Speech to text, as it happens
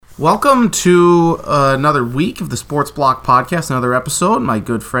Welcome to another week of the Sports Block Podcast, another episode. My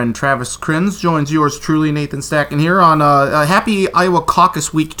good friend Travis Krins joins yours truly, Nathan Stacken, here on a happy Iowa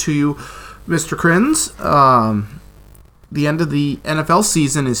Caucus week to you, Mr. Krins. The end of the NFL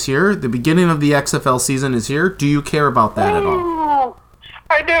season is here. The beginning of the XFL season is here. Do you care about that at all?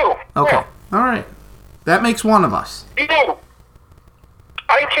 I do. Okay. Yeah. All right. That makes one of us. I do.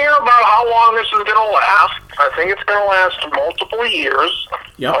 I care about how long this is going to last. I think it's going to last multiple years.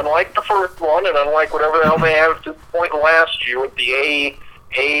 Yep. Unlike the first one, and unlike whatever the hell they had at this point last year with the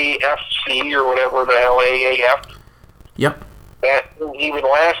AFC or whatever the hell AAF. Yep. That even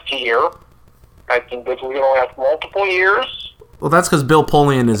last year, I think this is going to last multiple years. Well, that's because Bill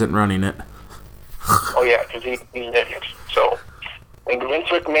Polian isn't running it. Oh yeah, because he's an idiot. So, I think Vince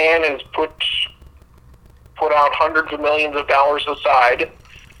McMahon has put out hundreds of millions of dollars aside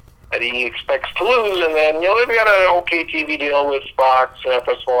that he expects to lose, and then, they've got an okay TV deal with Fox, and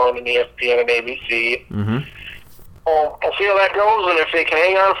FS1, and ESPN, and ABC. Mm-hmm. Well, we'll see how that goes, and if they can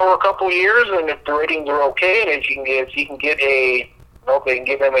hang on for a couple of years, and if the ratings are okay, and if he can get they can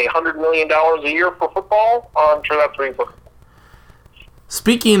give him $100 million a year for football, I'm sure that's reasonable.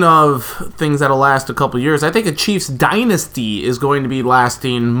 Speaking of things that'll last a couple years, I think a Chiefs dynasty is going to be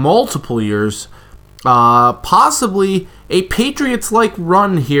lasting multiple years. Possibly a Patriots-like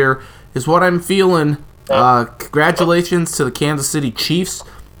run here is what I'm feeling. Congratulations to the Kansas City Chiefs,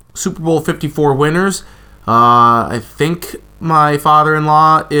 Super Bowl 54 winners. I think my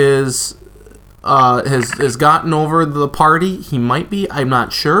father-in-law has gotten over the party. He might be. I'm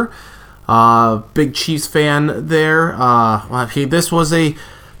not sure. Big Chiefs fan there. This was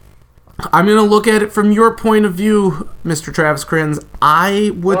I'm going to look at it from your point of view, Mr. Travis Krins.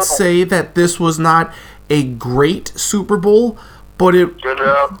 I would say that this was not a great Super Bowl, but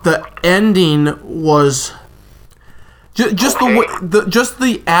the ending was just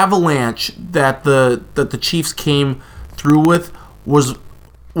the avalanche that the Chiefs came through with was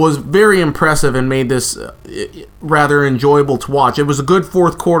very impressive and made this rather enjoyable to watch. It was a good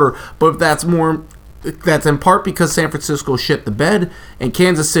fourth quarter, but that's in part because San Francisco shit the bed and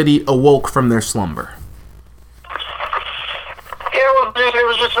Kansas City awoke from their slumber. Yeah, it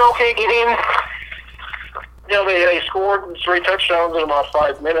was just an okay game. They scored 3 touchdowns in about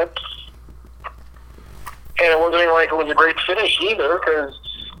 5 minutes. And it wasn't like it was a great finish either, because,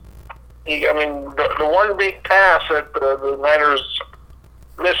 the one big pass that the Niners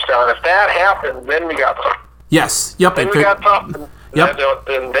missed on, if that happened, then we got tough. Yes. Yep. Then we got tough. Yep.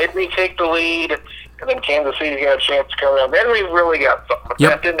 Then they'd retake the lead, and then Kansas City got a chance to come out. Then we really got tough. But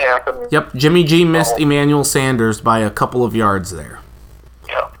that didn't happen. Yep. Jimmy G missed Emmanuel Sanders by a couple of yards there.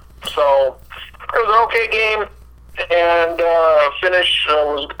 Yeah. So it was an okay game, and finish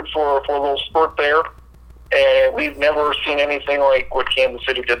was good for a little spurt there. And we've never seen anything like what Kansas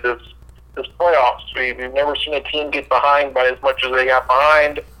City did this playoffs. We've never seen a team get behind by as much as they got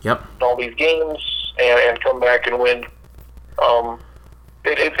behind in all these games and come back and win.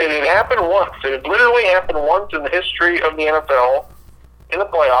 It happened once. It literally happened once in the history of the NFL in the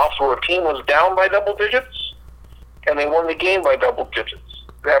playoffs where a team was down by double digits and they won the game by double digits.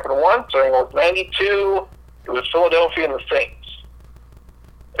 It happened once. I think it was 92. It was Philadelphia and the Saints.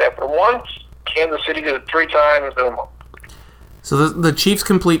 It happened once. Kansas City did it 3 times in a month. So the Chiefs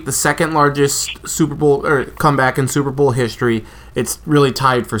complete the second largest Super Bowl or comeback in Super Bowl history. It's really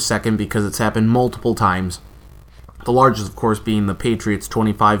tied for second because it's happened multiple times. The largest, of course, being the Patriots,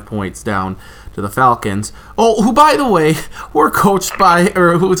 25 points down to the Falcons. Oh, who, by the way, were coached by,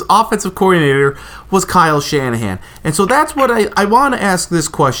 or whose offensive coordinator was Kyle Shanahan. And so that's what I want to ask this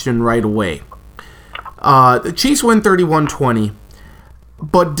question right away. The Chiefs win 31-20,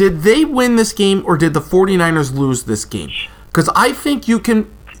 but did they win this game or did the 49ers lose this game? Because I think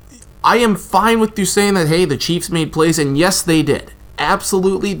I am fine with you saying that, hey, the Chiefs made plays, and yes, they did.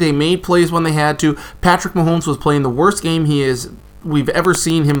 Absolutely, they made plays when they had to. Patrick Mahomes was playing the worst game we've ever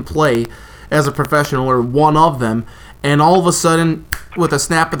seen him play as a professional, or one of them, and all of a sudden, with a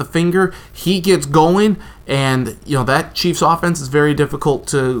snap of the finger, he gets going, and that Chiefs offense is very difficult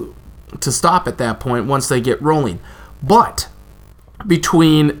to stop at that point once they get rolling. But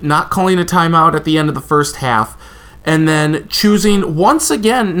between not calling a timeout at the end of the first half and then choosing once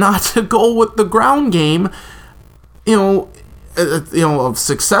again not to go with the ground game, a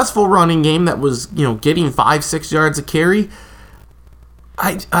successful running game that was, getting 5-6 yards a carry.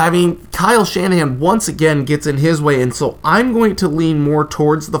 I mean, Kyle Shanahan once again gets in his way, and so I'm going to lean more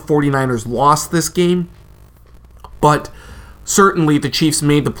towards the 49ers lost this game. But certainly the Chiefs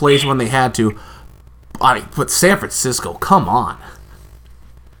made the plays when they had to. But San Francisco, come on.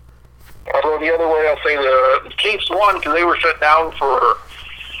 Although the other way, I'll say the Chiefs won because they were shut down for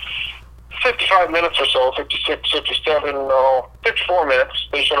 55 minutes or so, 56, 57, 54 minutes,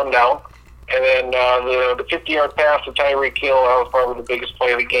 they shut them down. And then the 50-yard pass to Tyreek Hill, that was probably the biggest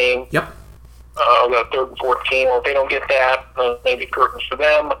play of the game. Yep. That 3rd and 14. Well, if they don't get that, maybe curtains for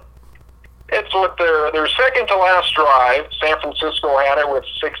them. It's what their second to last drive. San Francisco had it with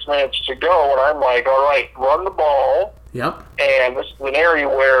 6 minutes to go, and I'm like, all right, run the ball. Yep. And this is an area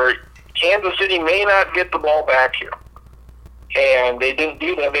where Kansas City may not get the ball back here. And they didn't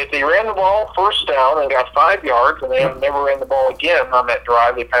do that. They ran the ball first down and got 5 yards, and they never ran the ball again on that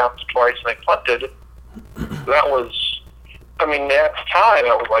drive. They passed twice and they punted. That was, at the time,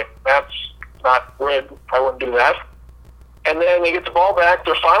 I was like, that's not good. I wouldn't do that. And then they get the ball back,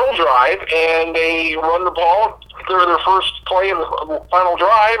 their final drive, and they run the ball, their first play in the final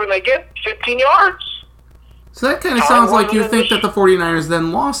drive, and they get 15 yards. So that kind of sounds like you think that the 49ers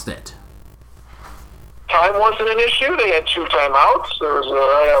then lost it. Time wasn't an issue. They had 2 timeouts. There was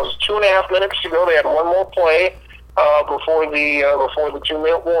 2.5 minutes to go. They had one more play before the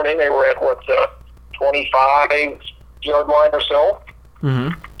 2-minute warning. They were at 25-yard line or so.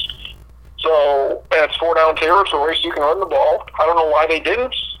 Mm-hmm. So that's 4-down territory, so you can run the ball. I don't know why they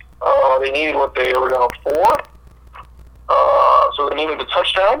didn't. They needed they were down 4. So they needed a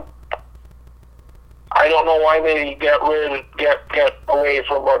touchdown. I don't know why they get away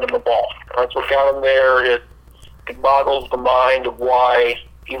from running the ball. That's what got them there. It boggles the mind of why,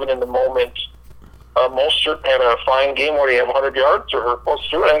 even in the moment, Mostert had a fine game where he had 100 yards or close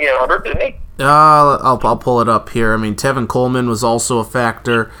to it. I think he had 100, didn't he? I'll pull it up here. Tevin Coleman was also a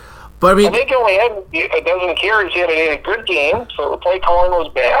factor. But I think he only had a dozen carries. He had a good game, so the play calling was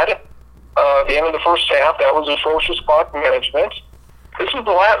bad. At the end of the first half, that was atrocious clock management. This is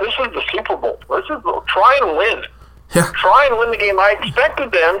the Super Bowl. Try and win. Yeah. Try and win the game. I expected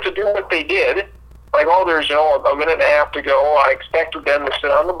them to do what they did. Like, there's a minute and a half to go. I expected them to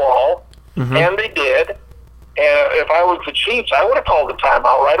sit on the ball, and they did. And if I was the Chiefs, I would have called the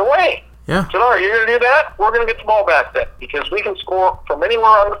timeout right away. Yeah. Said, all right, you're going to do that? We're going to get the ball back then, because we can score from anywhere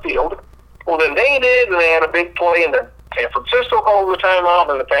on the field. Well, then they did, and they had a big play, and then San Francisco called the timeout,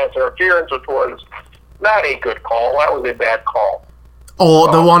 and the pass interference, which was not a good call. That was a bad call.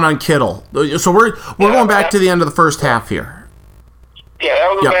 Oh, the one on Kittle. So we're going back to the end of the first half here. Yeah, that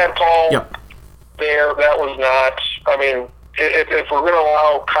was a bad call. Yep. There, that was not. If we're going to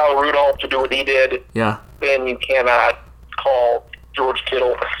allow Kyle Rudolph to do what he did, then you cannot call George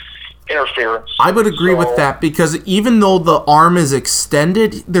Kittle interference. I would agree with that, because even though the arm is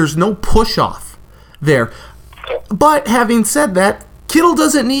extended, there's no push-off there. But having said that, Kittle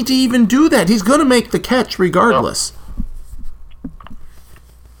doesn't need to even do that. He's going to make the catch regardless.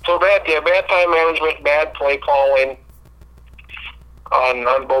 So bad time management, bad play calling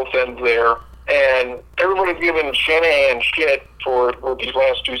on both ends there. And everybody's giving Shanahan shit for these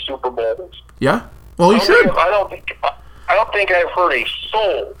last 2 Super Bowls. Yeah? Well, he should. I don't think I've heard a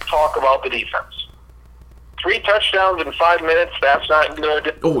soul talk about the defense. 3 touchdowns in 5 minutes, that's not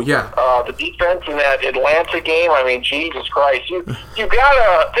good. Oh, yeah. The defense in that Atlanta game, Jesus Christ. You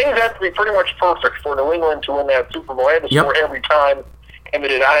gotta, things have to be pretty much perfect for New England to win that Super Bowl. They had to score every time. And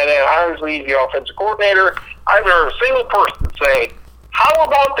honestly, the offensive coordinator, I haven't heard a single person say, how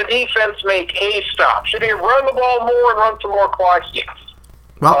about the defense make a stop? Should they run the ball more and run some more clocks? Yes.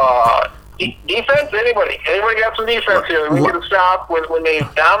 Well, defense, anybody got some defense here? We get a stop when they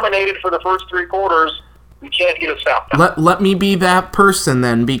dominated for the first 3 quarters. We can't get a stop now. Let me be that person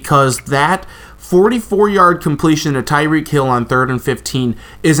then, because that 44-yard completion to Tyreek Hill on 3rd and 15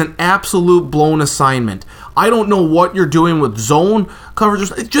 is an absolute blown assignment. I don't know what you're doing with zone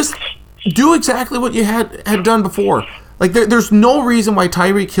coverage. Just do exactly what you had done before. Like, there's no reason why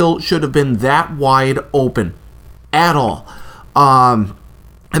Tyreek Hill should have been that wide open at all.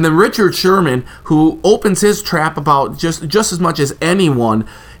 And then Richard Sherman, who opens his trap about just as much as anyone,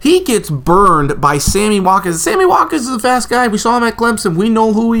 he gets burned by Sammy Watkins. Sammy Watkins is a fast guy. We saw him at Clemson. We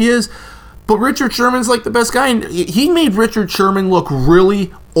know who he is. But Richard Sherman's like the best guy. And he made Richard Sherman look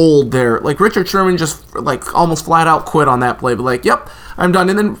really old there. Like, Richard Sherman just almost flat out quit on that play. But yep, I'm done.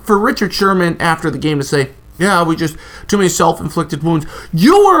 And then for Richard Sherman after the game to say, yeah, we just too many self-inflicted wounds.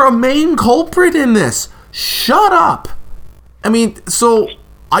 You were a main culprit in this. Shut up. So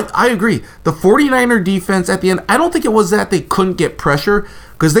I agree. The 49er defense at the end, I don't think it was that they couldn't get pressure,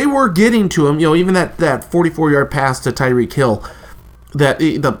 because they were getting to him. Even that 44-yard pass to Tyreek Hill, that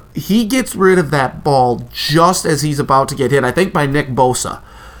he gets rid of that ball just as he's about to get hit, I think by Nick Bosa.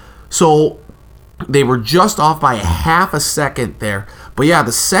 So they were just off by a half a second there. But yeah,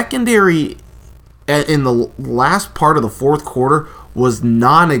 the secondary in the last part of the fourth quarter was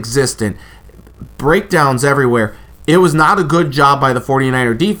non-existent. Breakdowns everywhere. It was not a good job by the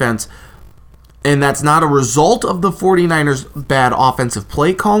 49er defense. And that's not a result of the 49ers' bad offensive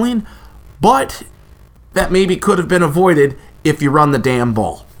play calling, but that maybe could have been avoided if you run the damn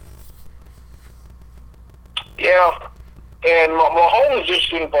ball. Yeah, and Mahomes just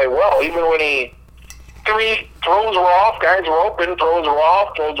didn't play well. Even when throws were off, guys were open, throws were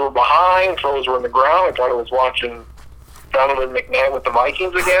off, throws were behind, throws were in the ground. I thought I was watching Donovan McNabb with the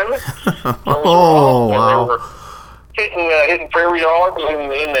Vikings again. Oh, wow. Hitting prairie dogs in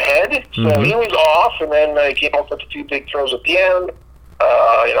the head. So he was off, and then he came up with a few big throws at the end.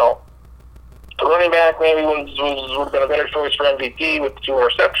 The running back maybe would have been a better choice for MVP with 2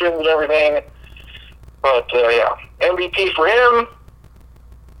 receptions and everything. But, MVP for him.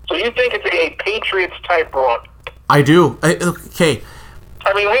 So you think it's a Patriots-type run? I do. Okay.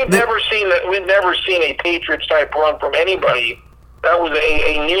 I mean, we've never seen a Patriots-type run from anybody. That was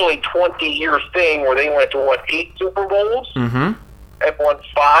a nearly 20-year thing where they went to, 8 Super Bowls? Mm-hmm. And won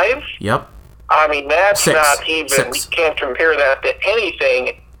 5? Yep. I mean, that's 6. not even... 6. We can't compare that to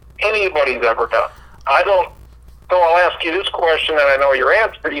anything anybody's ever done. So I'll ask you this question, and I know your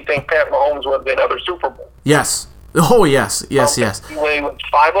answer. Do you think Pat Mahomes wins another Super Bowl? Yes. Oh, yes. Yes. He wins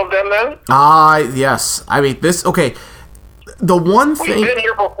 5 of them then? Yes. I mean, okay... The one thing... We've been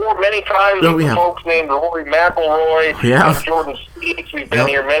here before many times with folks named Rory McIlroy and Jordan Spieth. We've been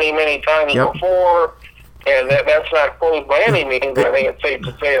here many, many times before, and that's not closed by any means. I think it's safe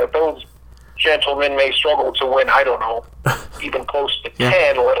to say that those gentlemen may struggle to win, I don't know, even close to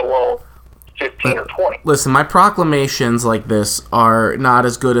 10, let alone 15 or 20. Listen, my proclamations like this are not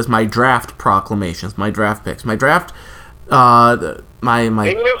as good as my draft proclamations, my draft picks. My draft...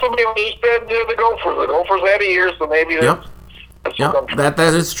 Maybe this will be when you said the Gophers. The Gophers had a year, so maybe that's...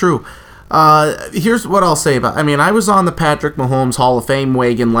 that is true. Here's what I'll say about... I mean, I was on the Patrick Mahomes Hall of Fame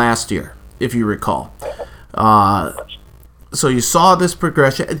wagon last year, if you recall. So you saw this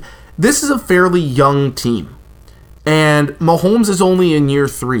progression. This is a fairly young team. And Mahomes is only in year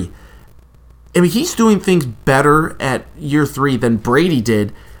 3. I mean, he's doing things better at year 3 than Brady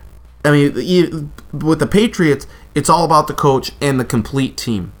did. I mean, with the Patriots, it's all about the coach and the complete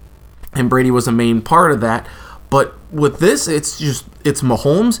team. And Brady was a main part of that. But with this, it's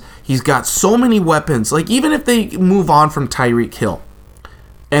Mahomes. He's got so many weapons. Like, even if they move on from Tyreek Hill,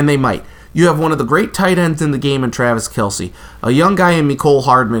 and they might, you have one of the great tight ends in the game in Travis Kelce, a young guy in Mecole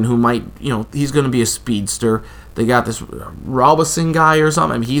Hardman who might, he's going to be a speedster. They got this Robinson guy or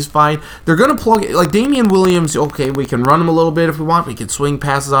something. I mean, he's fine. They're going to plug it. Like, Damian Williams, okay, we can run him a little bit if we want. We can swing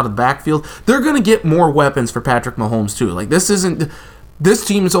passes out of the backfield. They're going to get more weapons for Patrick Mahomes, too. Like, this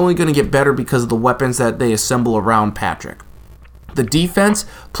team is only going to get better because of the weapons that they assemble around Patrick. The defense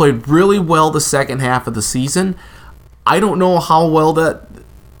played really well the second half of the season. I don't know how well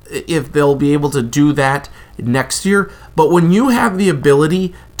if they'll be able to do that next year, but when you have the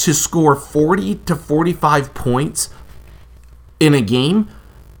ability to score 40 to 45 points in a game,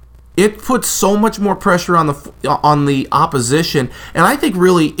 it puts so much more pressure on the opposition, and I think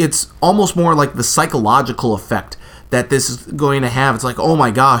really it's almost more like the psychological effect that this is going to have. It's like, oh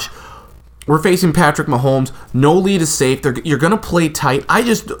my gosh, we're facing Patrick Mahomes. No lead is safe. You're going to play tight.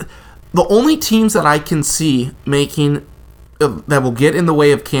 The only teams that I can see making that will get in the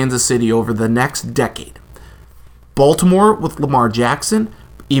way of Kansas City over the next decade, Baltimore with Lamar Jackson.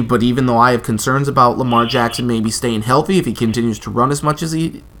 But even though I have concerns about Lamar Jackson maybe staying healthy if he continues to run as much as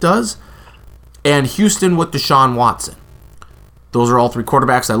he does, and Houston with Deshaun Watson. Those are all 3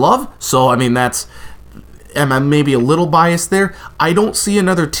 quarterbacks I love. So I mean I'm maybe a little biased there. I don't see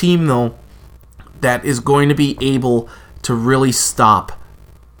another team, though, that is going to be able to really stop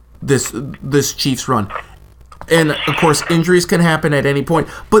this Chiefs run. And, of course, injuries can happen at any point.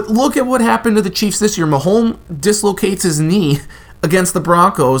 But look at what happened to the Chiefs this year. Mahomes dislocates his knee against the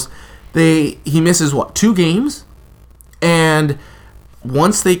Broncos. He misses, 2 games? And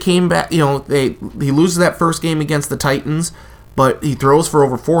once they came back, he loses that first game against the Titans, but he throws for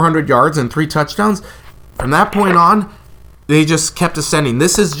over 400 yards and 3 touchdowns. From that point on, they just kept ascending.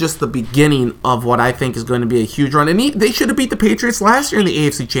 This is just the beginning of what I think is going to be a huge run. And they should have beat the Patriots last year in the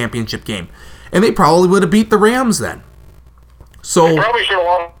AFC Championship game. And they probably would have beat the Rams then. So they probably should have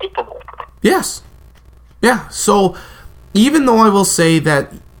won the Super Bowl. Yes. Yeah. So even though I will say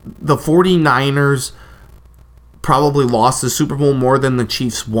that the 49ers probably lost the Super Bowl more than the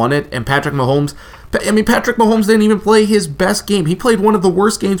Chiefs won it, and Patrick Mahomes didn't even play his best game. He played one of the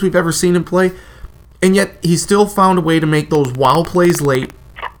worst games we've ever seen him play. And yet, he still found a way to make those wow plays late.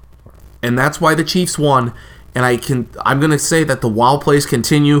 And that's why the Chiefs won. And I'm going to say that the wow plays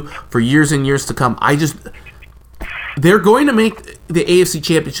continue for years and years to come. They're going to make the AFC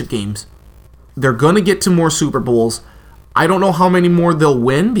Championship games. They're going to get to more Super Bowls. I don't know how many more they'll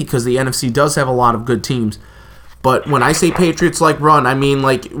win because the NFC does have a lot of good teams. But when I say Patriots-like run, I mean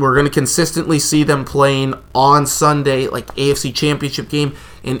like we're going to consistently see them playing on Sunday, like AFC Championship game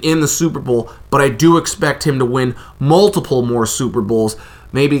and in the Super Bowl. But I do expect him to win multiple more Super Bowls,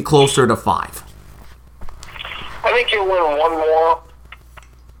 maybe closer to 5. I think he'll win one more.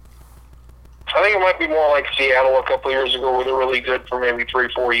 I think it might be more like Seattle a couple of years ago where they're really good for maybe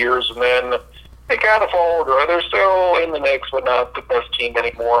 3-4 years, and then they kind of fall over. They're still in the mix, but not the best team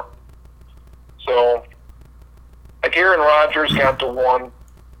anymore. So, like Aaron Rodgers got to 1.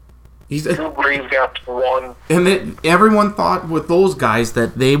 Drew Brees got to 1. And everyone thought with those guys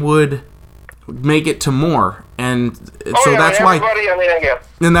that they would make it to more. And so that's why.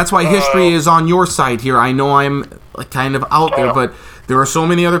 And that's why history is on your side here. I know I'm kind of out there, but there are so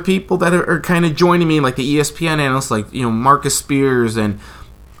many other people that are kind of joining me, like the ESPN analysts, like Marcus Spears and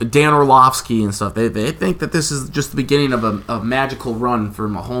Dan Orlovsky and stuff. They think that this is just the beginning of a magical run for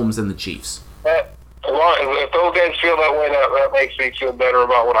Mahomes and the Chiefs. If those guys feel that way, that makes me feel better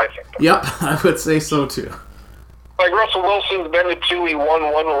about what I think. Yep, I would say so too. Like Russell Wilson's been to 2, he won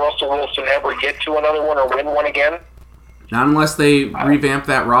 1. Will Russell Wilson ever get to another one or win one again? Not unless they revamp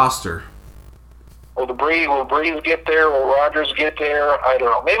that roster. Will Brees get there? Will Rodgers get there? I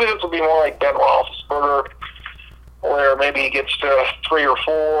don't know. Maybe this will be more like Ben Roethlisberger, where maybe he gets to 3 or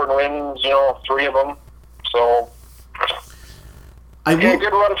 4 and wins, 3 of them. So,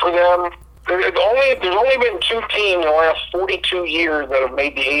 good run for them. There's only been 2 teams in the last 42 years that have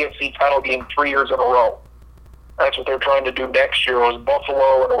made the AFC title game 3 years in a row. That's what they're trying to do next year. It was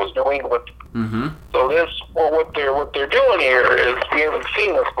Buffalo and it was New England. Mm-hmm. So what they're doing here is we haven't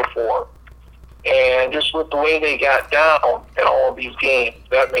seen this before, and just with the way they got down in all of these games,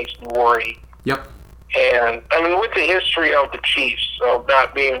 that makes me worry. Yep. And I mean, with the history of the Chiefs of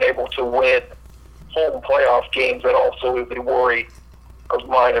not being able to win home playoff games, that also is a worry of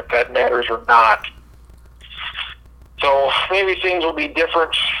mine if that matters or not. So maybe things will be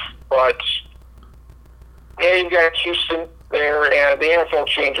different, but yeah, you've got Houston there, and the NFL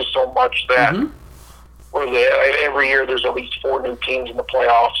changes so much that every year there's at least 4 new teams in the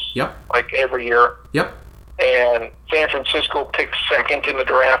playoffs. Yep. Like every year. Yep. And San Francisco picked 2nd in the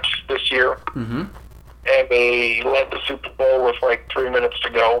draft this year. Mm-hmm. And they led the Super Bowl with 3 minutes to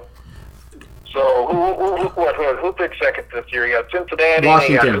go. So who picked 2nd this year? You got Cincinnati.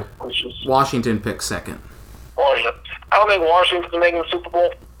 Washington. Washington picked 2nd. Washington. I don't think Washington's making the Super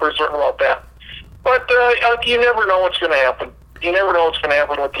Bowl. Pretty certain about that. But you never know what's going to happen. You never know what's going to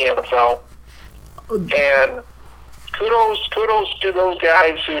happen with the NFL. And kudos to those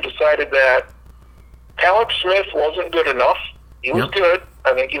guys who decided that Alex Smith wasn't good enough. He was good.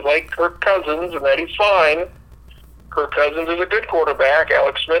 I think he's like Kirk Cousins, and that he's fine. Kirk Cousins is a good quarterback.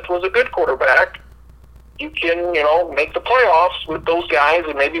 Alex Smith was a good quarterback. You can, make the playoffs with those guys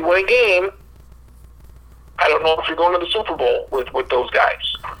and maybe win a game. I don't know if you're going to the Super Bowl with those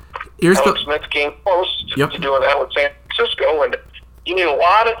guys. Alex Smith came close to doing that with San Francisco, and you need a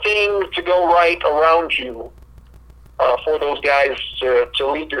lot of things to go right around you for those guys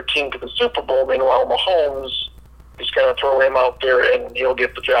to lead your team to the Super Bowl. Meanwhile, Mahomes is going to throw him out there, and he'll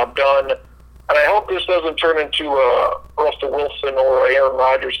get the job done. And I hope this doesn't turn into a Russell Wilson or a Aaron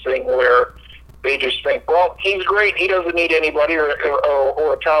Rodgers thing where they just think, well, he's great, he doesn't need anybody, or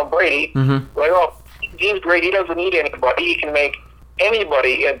a Tom Brady. Mm-hmm. Like, oh, he's great, he doesn't need anybody. He can make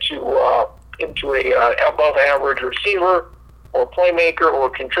anybody into a above average receiver or playmaker or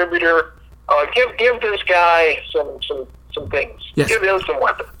contributor. Give this guy some things. Yes. Give him some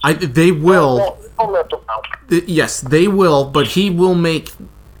weapons. They will. Don't mess around. Yes, they will, but he will make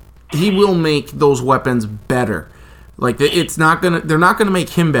those weapons better. Like they're not gonna make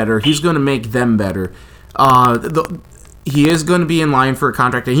him better. He's gonna make them better. He is going to be in line for a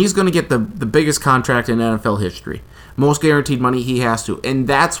contract, and he's going to get the biggest contract in NFL history. Most guaranteed money he has to. And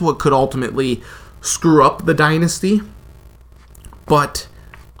that's what could ultimately screw up the dynasty. But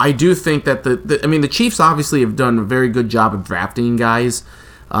I do think that the Chiefs obviously have done a very good job of drafting guys.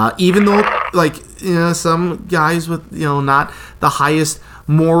 Even though, some guys with, not the highest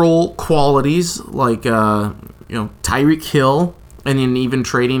moral qualities, like, Tyreek Hill, and then even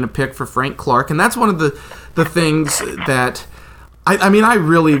trading a pick for Frank Clark. And that's one of the things that I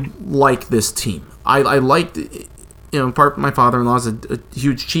really like this team. I liked, my father-in-law is a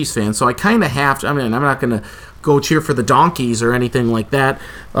huge Chiefs fan, so I kind of have to. I'm not going to go cheer for the Donkeys or anything like that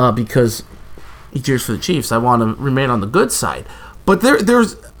because he cheers for the Chiefs. I want to remain on the good side. But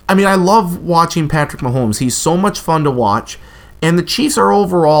I love watching Patrick Mahomes. He's so much fun to watch, and the Chiefs are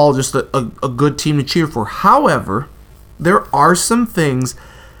overall just a good team to cheer for. However, there are some things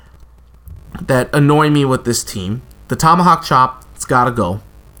that annoy me with this team. the tomahawk chop, it's got to go.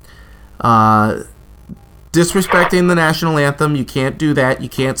 Disrespecting the national anthem, you can't do that. You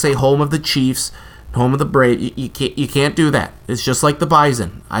can't say home of the Chiefs, home of the Braves. You can't do that. It's just like the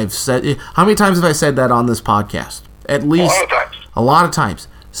Bison. I've said, how many times have I said that on this podcast? At least a lot of times.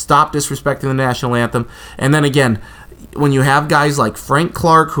 Stop disrespecting the national anthem. And then again, when you have guys like Frank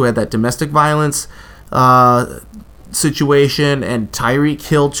Clark, who had that domestic violence situation, and Tyreek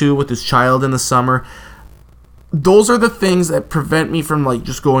Hill too with his child in the summer, those are the things that prevent me from like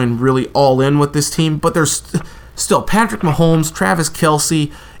just going really all in with this team. But there's still Patrick Mahomes, Travis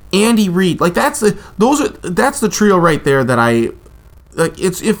Kelce, Andy Reid. Like that's the trio right there that I like.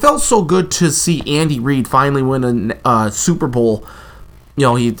 It felt so good to see Andy Reid finally win a Super Bowl. You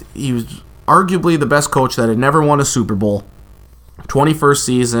know, he was arguably the best coach that had never won a Super Bowl. 21st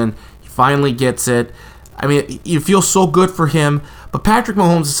season, he finally gets it. I mean, you feel so good for him. But Patrick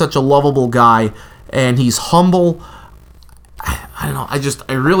Mahomes is such a lovable guy. And he's humble. I don't know.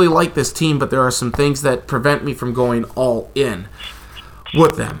 I really like this team, but there are some things that prevent me from going all in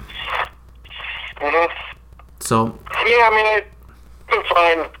with them. Mm-hmm. So. Yeah, I mean, it's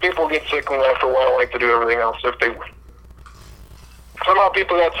fine. People get sick and after a while like to do everything else if they win. Somehow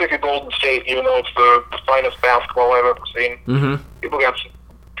people got sick of Golden State, even though it's the finest basketball I've ever seen. Mm-hmm. People got sick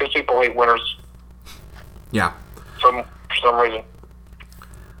because people hate winners. Yeah. For some reason.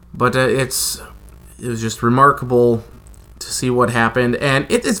 But it was just remarkable to see what happened, and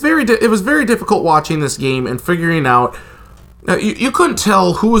it was very difficult watching this game and figuring out. You couldn't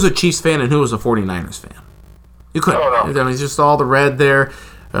tell who was a Chiefs fan and who was a 49ers fan. You couldn't. No. I mean, it's just all the red there.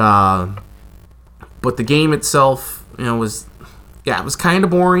 But the game itself, was kind of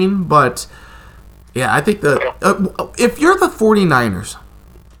boring. But yeah, I think if you're the 49ers,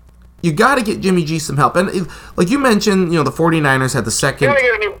 you got to get Jimmy G some help. And like you mentioned, the 49ers had the second. You got to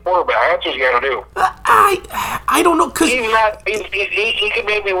get a new quarterback. That's what you got to do. I don't know, because he could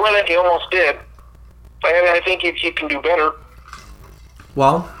maybe win it. He almost did. But I think he can do better.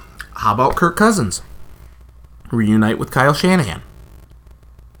 Well, how about Kirk Cousins? Reunite with Kyle Shanahan.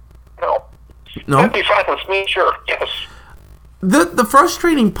 No. That'd be fine with me, sure. Yes. The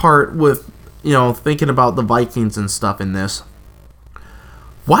frustrating part with thinking about the Vikings and stuff in this.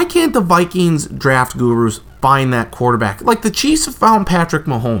 Why can't the Vikings draft gurus find that quarterback? Like the Chiefs have found Patrick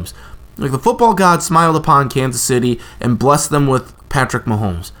Mahomes. Like the football god smiled upon Kansas City and blessed them with Patrick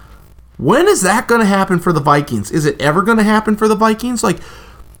Mahomes. When is that going to happen for the Vikings? Is it ever going to happen for the Vikings? Like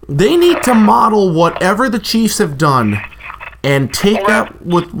they need to model whatever the Chiefs have done and take that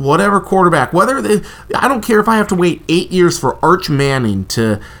with whatever quarterback. I don't care if I have to wait 8 years for Arch Manning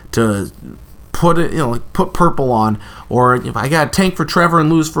to put it, put purple on, or if I got a tank for Trevor and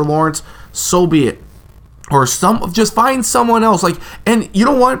lose for Lawrence, so be it. Or just find someone else. And you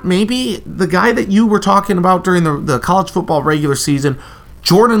know what? Maybe the guy that you were talking about during the college football regular season,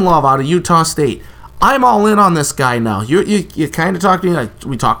 Jordan Love out of Utah State. I'm all in on this guy now. You kind of talked to me.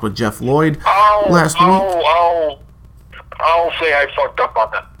 We talked with Jeff Lloyd last week. I'll say I fucked up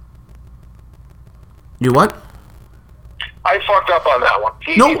on that. You what? I fucked up on that one.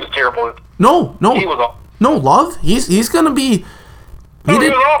 He was terrible. No. He was awful. No, Love. He's going to be. He was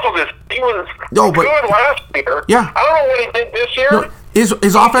awful this. He was good last year. Yeah. I don't know what he did this year. No,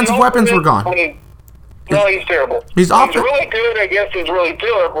 his offensive weapons were gone. No, he's terrible. He's really good. I guess he's really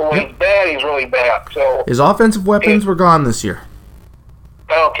good. But when he's bad, he's really bad. So his offensive weapons were gone this year.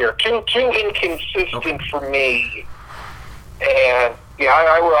 I don't care. Too inconsistent for me. And yeah,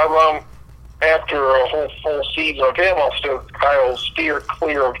 I after a whole full season of him, I'll steer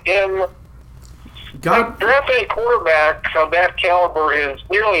clear of him. Drafting a quarterback of that caliber is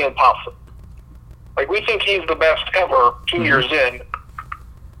nearly impossible. Like, we think he's the best ever 2 years in,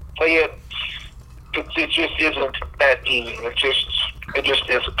 but yet it just isn't that easy. It just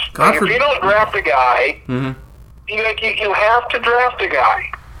isn't. Like, if you don't draft a guy, you have to draft a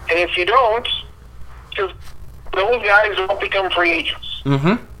guy, and if you don't, because those guys don't become free agents. You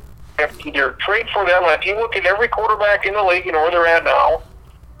have to either trade for them. If you look at every quarterback in the league and where they're at now,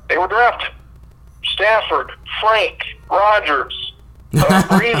 they were drafted. Stafford, Frank, Rodgers,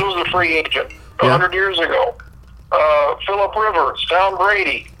 Breeze was a free agent 100 years ago. Phillip Rivers, Tom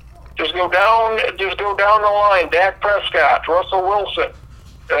Brady. Just go down the line. Dak Prescott, Russell Wilson,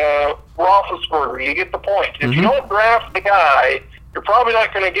 Roethlisberger. You get the point. If you don't draft the guy, you're probably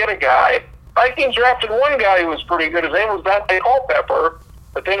not going to get a guy. Vikings drafted one guy who was pretty good. His name was Dante Culpepper,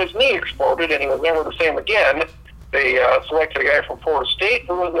 but then his knee exploded and he was never the same again. They selected a guy from Florida State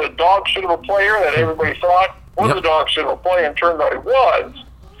who was a dog shit of a player that everybody thought was a dog shit of a player, and turned out he was.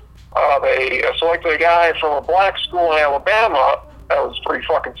 They selected a guy from a black school in Alabama That was pretty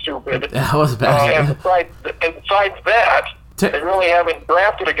fucking stupid. That was bad. And besides that, they really haven't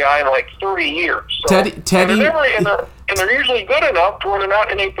drafted a guy in like 30 years. So, Teddy, and they're usually good enough where they're not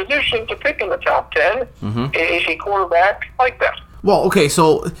in a position to pick in the top 10 a quarterback like that. Well, okay,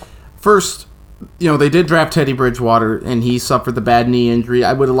 so first, they did draft Teddy Bridgewater, and he suffered the bad knee injury.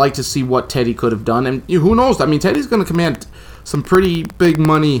 I would have liked to see what Teddy could have done, and who knows? I mean, Teddy's going to command some pretty big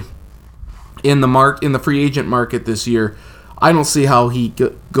money in the free agent market this year. I don't see how he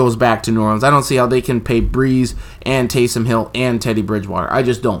goes back to New Orleans. I don't see how they can pay Breeze and Taysom Hill and Teddy Bridgewater. I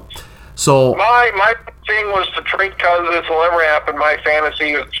just don't. So my thing was to trade Cousins. This will never happen. My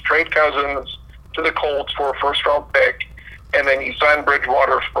fantasy is to trade Cousins to the Colts for a first-round pick, and then you sign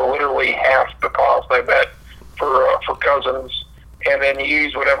Bridgewater for literally half the cost, I bet, for Cousins, and then you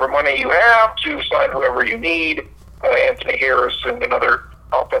use whatever money you have to sign whoever you need, Anthony Harris and another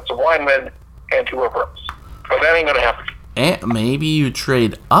offensive lineman, and whoever else. But that ain't going to happen. And maybe you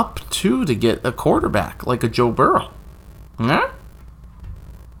trade up, too, to get a quarterback, like a Joe Burrow. Huh?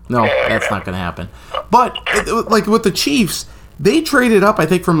 No, that's not going to happen. But, like, with the Chiefs, they traded up, I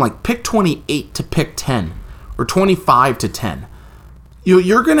think, from, like, pick 28 to pick 10. Or 25 to 10.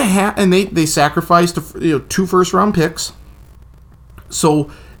 You're going to have... And they sacrificed 2 first-round picks. So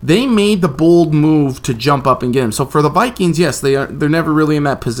they made the bold move to jump up and get him. So for the Vikings, yes, they're never really in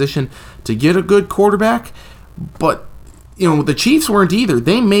that position to get a good quarterback. But... the Chiefs weren't either.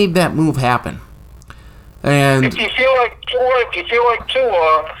 They made that move happen. And if you feel like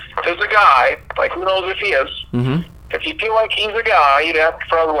Tua is a guy, like who knows if he is. Mm-hmm. If you feel like he's a guy, you'd have to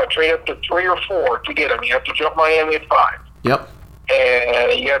probably trade up to 3 or 4 to get him. You have to jump Miami at 5. Yep.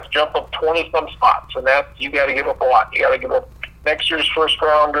 And you have to jump up 20-some spots, and that you got to give up a lot. You got to give up next year's first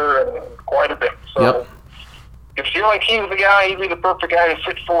rounder and quite a bit. So if you feel like he's the guy, he'd be the perfect guy to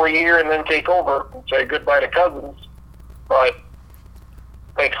sit for a year and then take over and say goodbye to Cousins. But,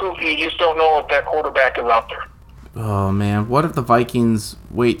 you just don't know if that quarterback is out there. Oh, man. What if the Vikings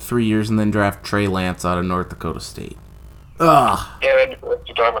wait 3 years and then draft Trey Lance out of North Dakota State? Ugh. Yeah, that's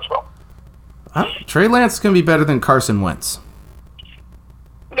the time as well. Trey Lance is going to be better than Carson Wentz.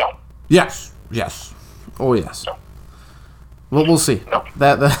 No. Yes. Oh, yes. No. Well, we'll see. No.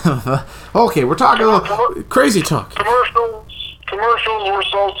 Okay, we're talking a little crazy talk. Commercials were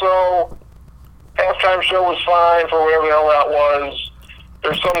so-so. Halftime show was fine for whatever the hell that was.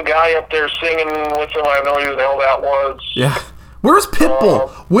 There's some guy up there singing with him. I have no idea who the hell that was. Yeah. Where's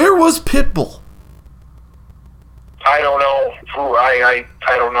Pitbull? Where was Pitbull? I don't know. I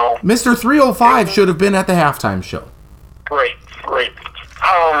don't know. Mr. 305 should have been at the halftime show. Great. But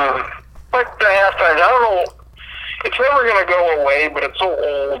the halftime, I don't know. It's never going to go away, but it's so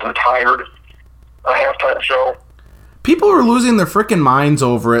old and tired. A halftime show. People are losing their freaking minds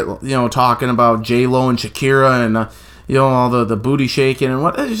over it, talking about J-Lo and Shakira and, all the booty shaking and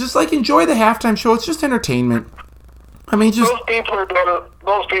what. It's just like, enjoy the halftime show. It's just entertainment. I mean, just... Those people are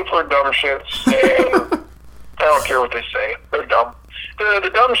dumb shits, and I don't care what they say. They're dumb.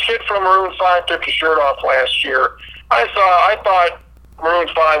 The dumb shit from Maroon 5 took his shirt off last year. I thought Maroon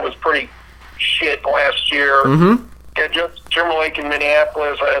 5 was pretty shit last year. Mm-hmm. Yeah, just Timberlake in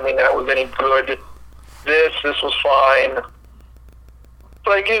Minneapolis, I didn't think that was any good. This was fine.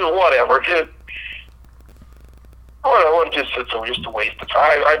 Like, whatever. It's just a waste of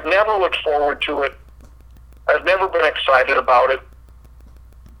time. I've never looked forward to it. I've never been excited about it.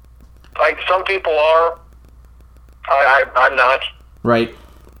 Like some people are. I'm not. Right.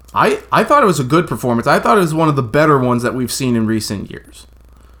 I thought it was a good performance. I thought it was one of the better ones that we've seen in recent years.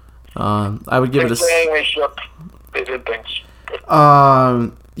 I would give it a... They shook. They did things.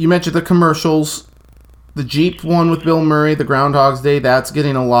 You mentioned the commercials. The Jeep one with Bill Murray, the Groundhog's Day, that's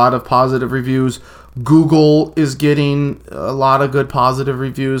getting a lot of positive reviews. Google is getting a lot of good positive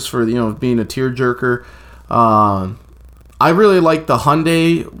reviews for being a tearjerker. I really like the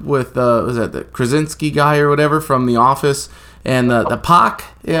Hyundai with was that the Krasinski guy or whatever from The Office, and the Pac.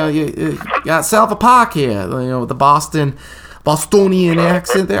 Yeah, you got yourself a Pac here. With the Bostonian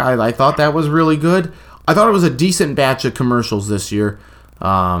accent there. I thought that was really good. I thought it was a decent batch of commercials this year,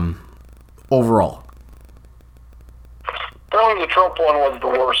 overall. Probably the Trump one was the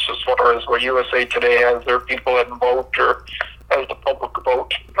worst as far as what USA Today has their people that vote or as the public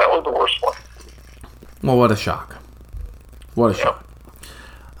vote. That was the worst one. Well, what a shock. What a shock.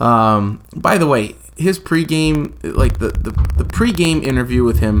 By the way, his pregame, like the pregame interview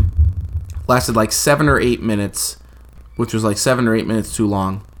with him lasted like 7 or 8 minutes, which was like 7 or 8 minutes too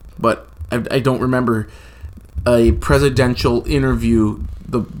long. But I don't remember a presidential interview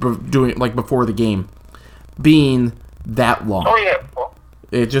doing like before the game being that long. Oh yeah.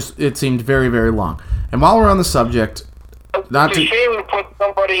 It seemed very, very long. And while we're on the subject, It's a shame to put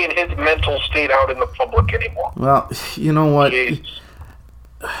somebody in his mental state out in the public anymore. Well, you know what? Jeez.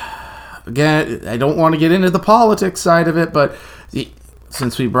 Again, I don't want to get into the politics side of it, but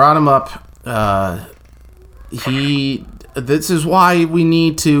since we brought him up, this is why we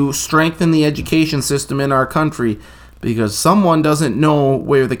need to strengthen the education system in our country, because someone doesn't know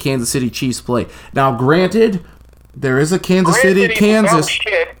where the Kansas City Chiefs play. Now, granted, there is a Kansas City, Kansas.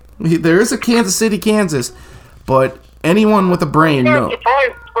 There is a Kansas City, Kansas, but anyone with a brain knows.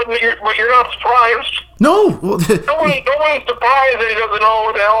 But you're not surprised. No. Nobody's surprised that he doesn't know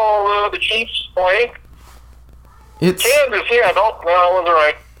where the hell the Chiefs play. It's Kansas, yeah. No, I wasn't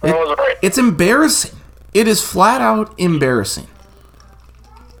right. I wasn't right. It's embarrassing. It is flat out embarrassing.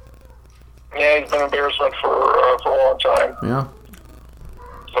 Yeah, he's been embarrassment for a long time. Yeah.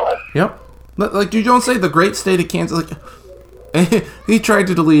 So. Yep. Like Drew Jones say, the great state of Kansas. Like, he tried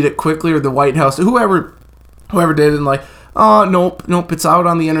to delete it quickly, or the White House, whoever did it, and like, oh, nope, it's out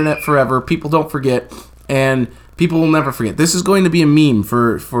on the internet forever. People don't forget, and people will never forget. This is going to be a meme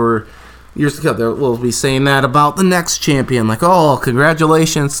for years to come. We'll be saying that about the next champion. Like, oh,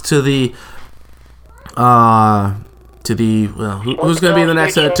 congratulations to the who's going to be the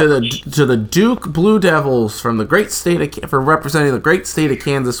next to the Duke Blue Devils from the great state for representing the great state of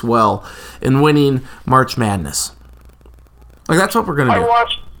Kansas well in winning March Madness. Like, that's what we're going to do. I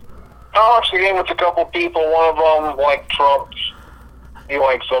watched the game with a couple people. One of them liked Trump. He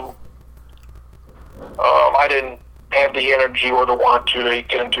likes him. I didn't have the energy or the want to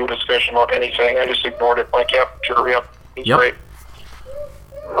get into a discussion about anything. I just ignored it. Like, yep, sure, yep, he's great.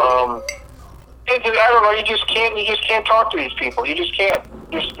 I don't know. You just can't talk to these people. You just can't.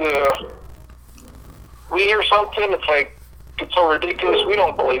 We hear something. It's like, it's so ridiculous. We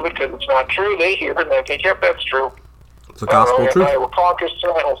don't believe it because it's not true. They hear it and they think, yep, that's true. It's a gospel truth. I will caucus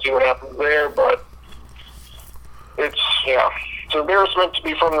tonight. We'll see what happens there, but it's an embarrassment to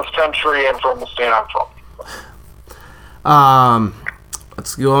be from this country and from the state I'm from.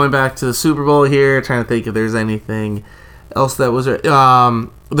 Let's going back to the Super Bowl here. Trying to think if there's anything else that was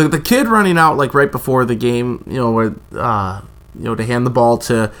the kid running out like right before the game. Where to hand the ball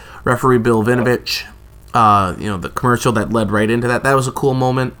to referee Bill Vinovich. The commercial that led right into that. That was a cool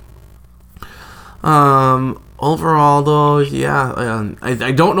moment. Overall, though,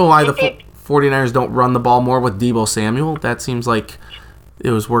 I don't know why the 49ers don't run the ball more with Deebo Samuel. That seems like it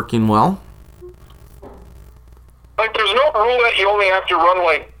was working well. Like, there's no rule that you only have to run,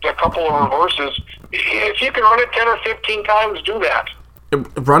 like, a couple of reverses. If you can run it 10 or 15 times, do that.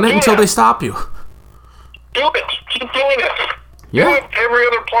 Run it until they stop you. Do it. Keep doing it. Yeah. Do it every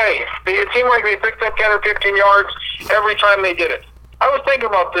other play. It seemed like they picked up 10 or 15 yards every time they did it. I was thinking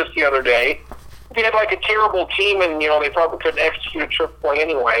about this the other day. If you had like a terrible team and, they probably couldn't execute a trick play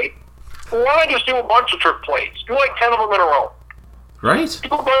anyway, why not just do a bunch of trick plays? Do like 10 of them in a row. Right. Do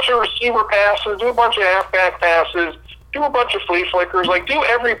a bunch of receiver passes, do a bunch of halfback passes, do a bunch of flea flickers. Like, do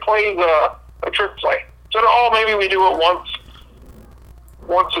every play a trick play. So maybe we do it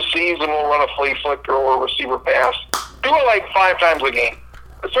once a season, we'll run a flea flicker or a receiver pass. Do it like 5 times a game.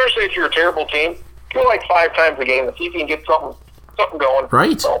 Especially if you're a terrible team. Do it like 5 times a game. If you can get something going.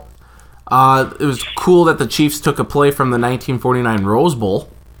 Right. So. It was cool that the Chiefs took a play from the 1949 Rose Bowl.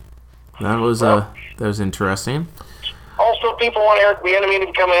 That was interesting. Also, people want Eric Bieniemy to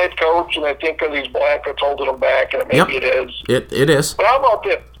become a head coach, and I think because he's black, that's holding him back, and maybe it is. It is. But how about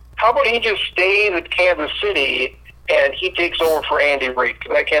this? How about he just stays at Kansas City and he takes over for Andy Reid?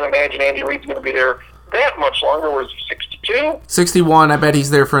 Because I can't imagine Andy Reid's going to be there that much longer. Was he 62? 61. I bet he's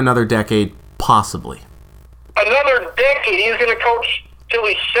there for another decade, possibly. Another decade? He's going to coach till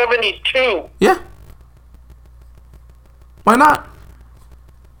he's 72. Yeah. Why not?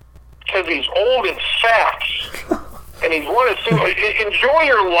 Because he's old and fat. And he's won a enjoy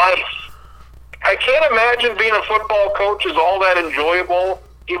your life. I can't imagine being a football coach is all that enjoyable,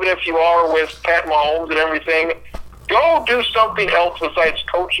 even if you are with Pat Mahomes and everything. Go do something else besides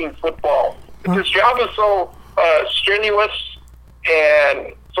coaching football. This job is so strenuous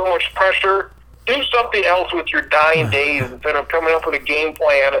and so much pressure. Do something else with your dying days instead of coming up with a game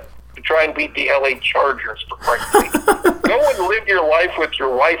plan to try and beat the LA Chargers, for Christ's sake. Go and live your life with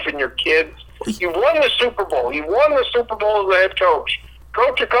your wife and your kids. You've won the Super Bowl. You've won the Super Bowl as a head coach.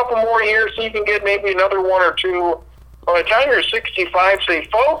 Coach a couple more years so you can get maybe another 1 or 2. By the time you're 65, say,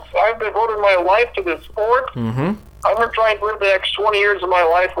 folks, I've devoted my life to this sport. Mm-hmm. I'm going to try and live the next 20 years of my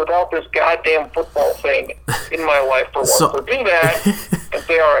life without this goddamn football thing in my life for once. So do that and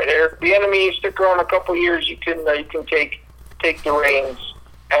say, all right, Eric, the enemy, stick around a couple years. You can take the reins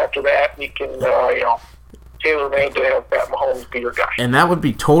after that. You can, tailor-made to have Pat Mahomes be your guy. And that would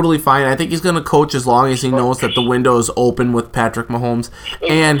be totally fine. I think he's going to coach as long as he knows that the window is open with Patrick Mahomes.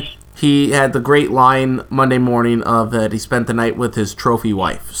 And he had the great line Monday morning of that he spent the night with his trophy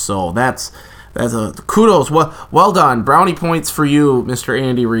wife. So that's a kudos. Well done. Brownie points for you, Mr.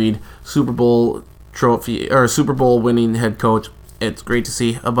 Andy Reid, Super Bowl trophy or Super Bowl winning head coach. It's great to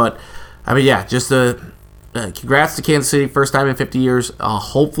see. But I mean, yeah, just congrats to Kansas City, first time in 50 years.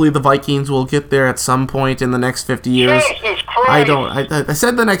 Hopefully the Vikings will get there at some point in the next 50 years. Jesus Christ. I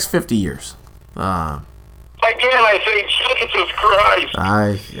said the next 50 years. Again, I say Jesus Christ.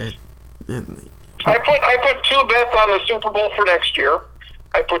 I put 2 bets on the Super Bowl for next year.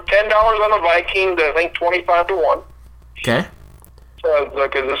 I put $10 on the Vikings. I think 25-1. Okay.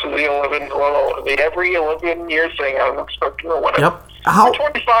 Because this is the every 11-year thing. I'm expecting to win it. Yep. How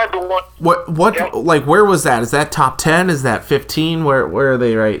 25-1? What? Yep. Like, where was that? Is that top 10? Is that 15? Where are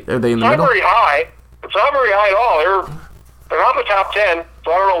they? Right? Are they in the middle? It's not very high. It's not very high at all. They're not in the top 10.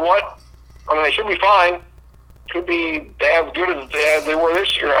 So I don't know what. I mean, they should be fine. Could be as good as they were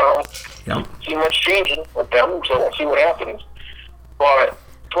this year. I don't see much changing with them, so we'll see what happens. But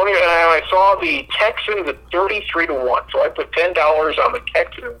and I saw the Texans at 33-1, so I put $10 on the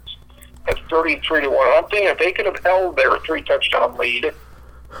Texans at 33-1. I'm thinking if they could have held their 3-touchdown lead,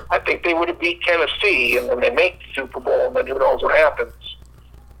 I think they would have beat Tennessee, and then they make the Super Bowl, and then who knows what happens.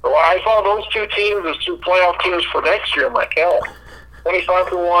 So I saw those 2 teams as 2 playoff teams for next year. I'm like, hell,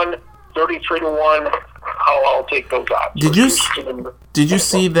 25-1, 33-1. I'll take those odds. Did you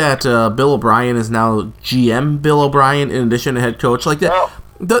see that Bill O'Brien is now GM Bill O'Brien in addition to head coach? Like that. No.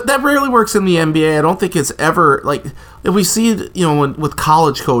 That rarely works in the NBA. I don't think it's ever like if we see it, with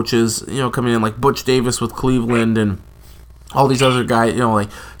college coaches, coming in like Butch Davis with Cleveland and all these other guys,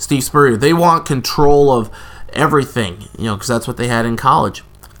 like Steve Spurrier. They want control of everything, because that's what they had in college.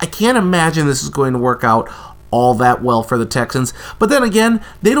 I can't imagine this is going to work out all that well for the Texans. But then again,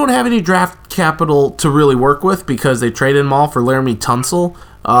 they don't have any draft capital to really work with because they traded them all for Laramie Tunsil.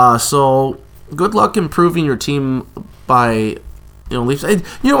 So good luck improving your team by leaps. And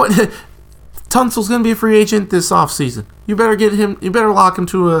you know what? Tunsil's going to be a free agent this offseason. You better get him. You better lock him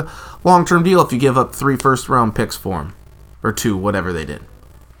to a long-term deal if you give up 3 first-round picks for him, or 2, whatever they did.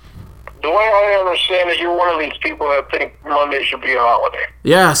 The way I understand it, you're one of these people that think Monday should be a holiday.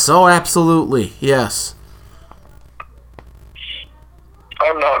 Yes. Oh, absolutely. Yes.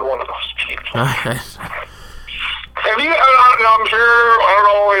 I'm not one of those people. Have you? I'm sure. I don't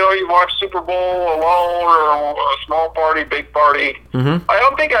know. You watch Super Bowl alone or a small party, big party. Mm-hmm. I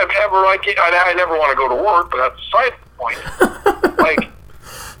don't think I've ever I never want to go to work, but that's a side point.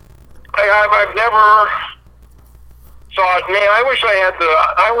 I've never thought, man, I wish I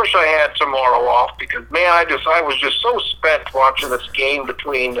had tomorrow off because I was just so spent watching this game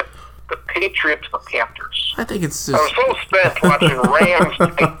between the Patriots and the Panthers. I think it's just. I was so spent watching Rams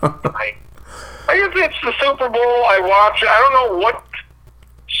tonight. I guess it's the Super Bowl I watch. I don't know what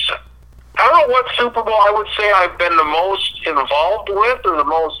Super Bowl I would say I've been the most involved with or the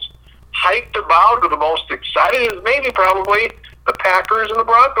most hyped about or the most excited is maybe probably the Packers and the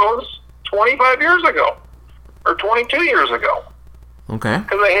Broncos 25 years ago or 22 years ago. Okay.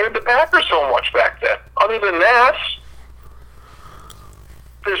 Because I hated the Packers so much back then. Other than that,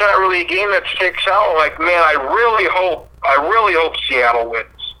 there's not really a game that sticks out. Like, man, I really hope Seattle wins.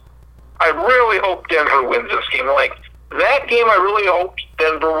 I really hope Denver wins this game. Like, that game I really hoped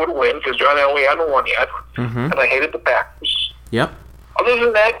Denver would win because John Elway hadn't won yet. Mm-hmm. And I hated the Packers. Yep. Other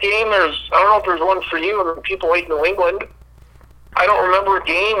than that game, I don't know if there's one for you. I mean, people hate New England. I don't remember a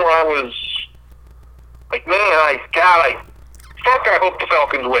game where I was like, man, I hope the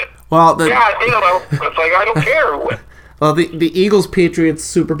Falcons win. Well, it's like, I don't care who wins. Well, the Eagles-Patriots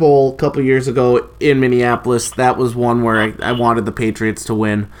Super Bowl a couple years ago in Minneapolis, that was one where I wanted the Patriots to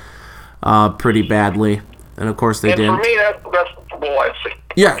win pretty badly. And, of course, they didn't. For me, that's the best Super Bowl I've seen.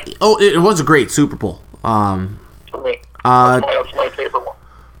 Yeah. Oh, it was a great Super Bowl. For me. That's my favorite one.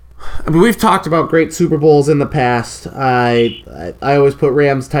 I mean, we've talked about great Super Bowls in the past. I always put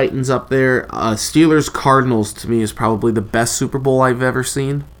Rams-Titans up there. Steelers-Cardinals, to me, is probably the best Super Bowl I've ever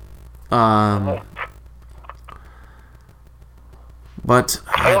seen. But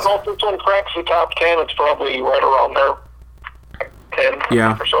I don't know if this one cracks the top 10. It's probably right around there.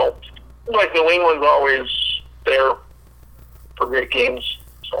 10 or so. Like New England's always there for great games.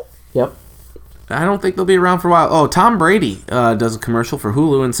 So. Yep. I don't think they'll be around for a while. Oh, Tom Brady does a commercial for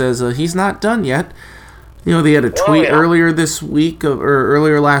Hulu and says he's not done yet. They had a tweet earlier this week or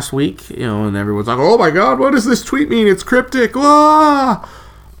earlier last week, and everyone's like, "Oh my God, what does this tweet mean? It's cryptic." Ah!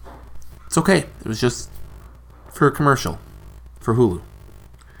 It's okay. It was just for a commercial for Hulu.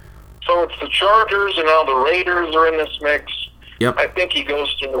 So So it's the Chargers, and now the Raiders are in this mix. Yep. I think he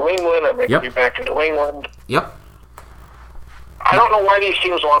goes to New England. I think he'll be back in New England. Yep. I don't know why these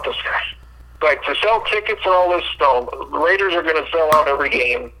teams want this guy. Like, to sell tickets and all this stuff, the Raiders are going to sell out every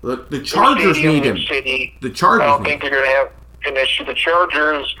game. The Chargers need him. The Chargers I don't think they're going to have an issue. The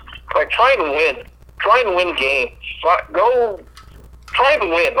Chargers, like, try and win. Try and win games. Go, try and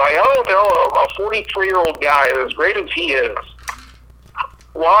win. Like, I don't know, a 43-year-old guy, as great as he is,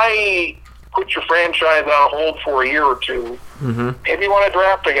 why put your franchise on hold for a year or two? Mm-hmm. If you want to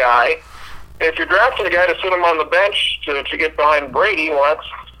draft a guy, if you're drafting a guy to sit him on the bench to get behind Brady, well,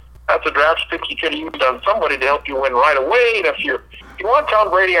 that's a draft pick you could have used on somebody to help you win right away. And if you want Tom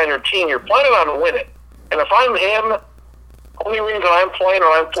Brady on your team, you're planning on winning. And if I'm him, only reason I'm playing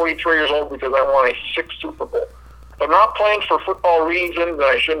when I'm 43 years old because I won a 6th Super Bowl. If I'm not playing for football reasons, then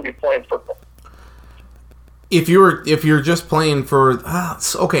I shouldn't be playing football. If you're just playing for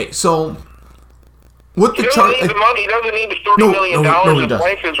okay, so what the Chargers? He doesn't need the money. He doesn't need the $30 million. His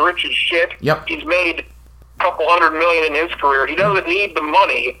life is rich as shit. Yep. He's made a couple $100 million in his career. He doesn't need the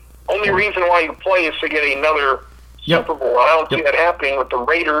money. Only reason why you play is to get another Super Bowl. I don't see that happening with the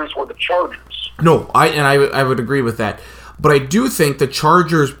Raiders or the Chargers. No, I would agree with that. But I do think the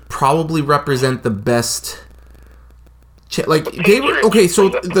Chargers probably represent the best. They were okay. So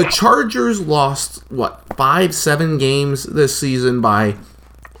the Chargers lost 5-7 games this season by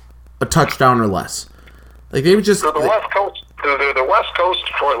a touchdown or less. Like they were just the West Coast. They're the West Coast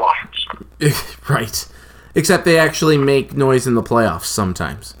Detroit Lions. Right. Except they actually make noise in the playoffs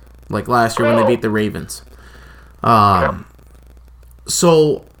sometimes. Like last year when they beat the Ravens.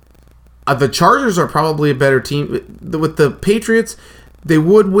 So the Chargers are probably a better team. With the Patriots, they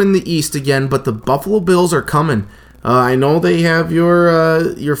would win the East again, but the Buffalo Bills are coming. I know they have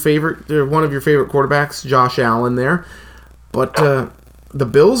your favorite, one of your favorite quarterbacks, Josh Allen there. But the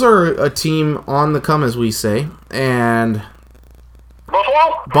Bills are a team on the come, as we say. And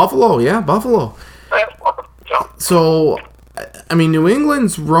Buffalo, yeah, Buffalo. So, I mean, New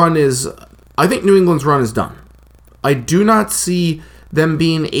England's run is... I think New England's run is done. I do not see them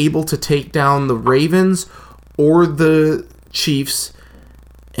being able to take down the Ravens or the Chiefs.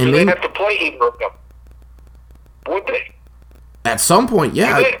 And they have to play either of them. Would they? At some point,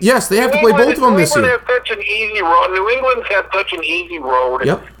 yeah. Yes, they have to play both of them this year. New England has such an easy road. New England's had such an easy road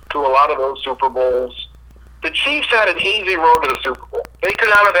to a lot of those Super Bowls. The Chiefs had an easy road to the Super Bowl. They could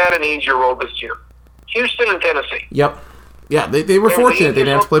not have had an easier road this year. Houston and Tennessee. Yep. Yeah, they were fortunate they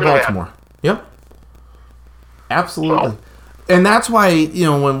didn't have to play Baltimore. Yep. Absolutely. And that's why,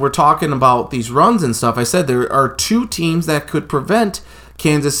 when we're talking about these runs and stuff, I said there are two teams that could prevent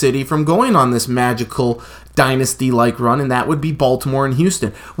Kansas City from going on this magical dynasty-like run, and that would be Baltimore and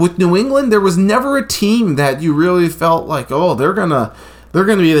Houston. With New England, there was never a team that you really felt like, oh, they're gonna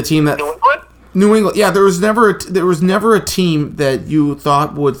be the team that New England. Yeah, there was never a team that you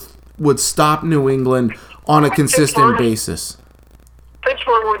thought would stop New England on a consistent basis.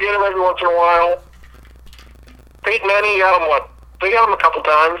 Pittsburgh would get them every once in a while. Peyton Manning got them They got them a couple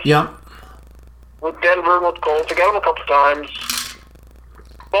times. Yeah. With Denver and with Colts, they got them a couple times.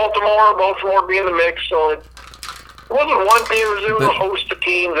 Baltimore would be in the mix, so it wasn't one team. It was a host of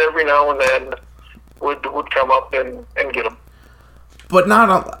teams every now and then would come up and get them. But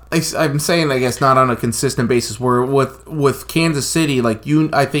I'm saying, I guess, not on a consistent basis. Where with Kansas City,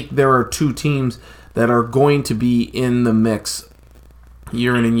 I think there are two teams that are going to be in the mix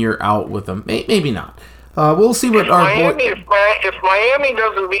year in and year out with them. Maybe not. We'll see what if Miami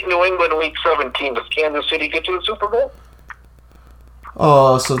doesn't beat New England in Week 17, does Kansas City get to the Super Bowl?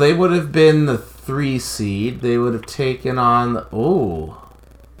 Oh, so they would have been the 3 seed. They would have taken on the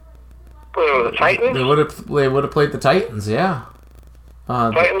Titans. They would have played the Titans. Yeah.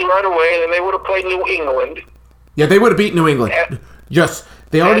 Titans right away, and then they would have played New England. Yeah, they would have beat New England. Yes,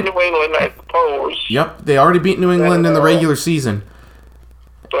 they already. New England, I suppose. Yep, they already beat New England in the regular season.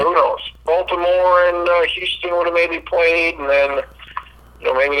 So who knows? Baltimore and Houston would have maybe played, and then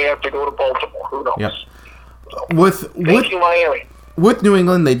maybe they have to go to Baltimore. Who knows? Yep. With Miami. With New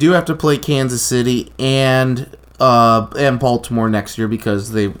England, they do have to play Kansas City and Baltimore next year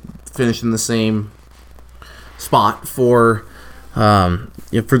because they finished in the same spot for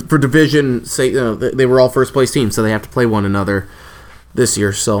division. They were all first place teams, so they have to play one another this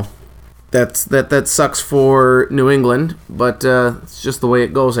year. So that sucks for New England, but it's just the way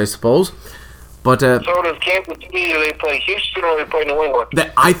it goes, I suppose. But so does Kansas City? Do they play Houston or do they play New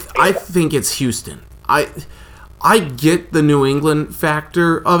England? I think it's Houston. I get the New England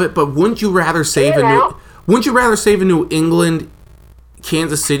factor of it, but wouldn't you rather save a New England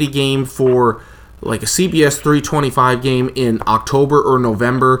Kansas City game for like a CBS 325 game in October or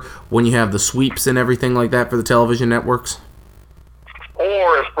November when you have the sweeps and everything like that for the television networks?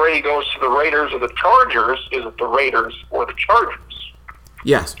 Or if Brady goes to the Raiders or the Chargers, is it the Raiders or the Chargers?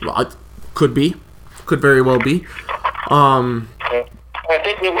 Yes, well, it could be. Could very well be. I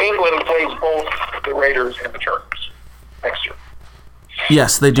think New England plays both the Raiders and the Chargers next year.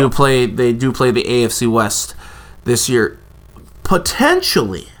 Yes, they do play the AFC West this year.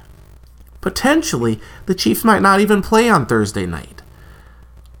 Potentially, the Chiefs might not even play on Thursday night.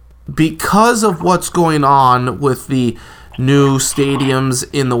 Because of what's going on with the new stadiums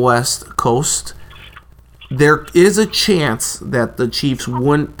in the West Coast, there is a chance that the Chiefs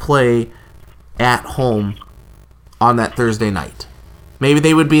wouldn't play at home on that Thursday night. Maybe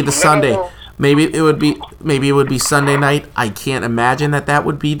they would be the Sunday. Maybe it would be Sunday night. I can't imagine that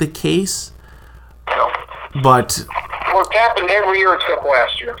would be the case. No. But well, it's happened every year except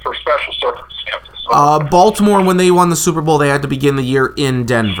last year for special circumstances. Baltimore, when they won the Super Bowl, they had to begin the year in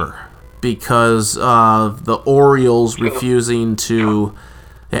Denver because of the Orioles refusing to.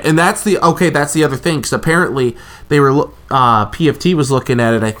 And that's the other thing, because apparently they were PFT was looking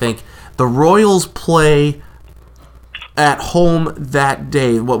at it. I think the Royals play at home that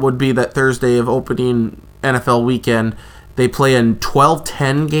day. What would be that Thursday of opening NFL weekend? They play a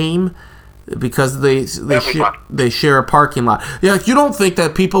 12-10 game because they share a parking lot. Yeah, you don't think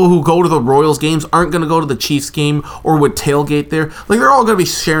that people who go to the Royals games aren't going to go to the Chiefs game or would tailgate there? Like, they're all going to be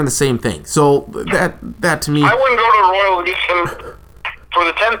sharing the same thing. So that to me, I wouldn't go to the Royals game. For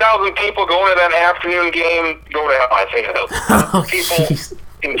the 10,000 people going to that afternoon game, go down, I say to those people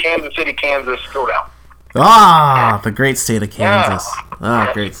in Kansas City, Kansas, go down. Ah, the great state of Kansas.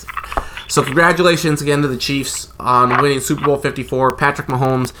 Yeah. Great. So congratulations again to the Chiefs on winning Super Bowl 54. Patrick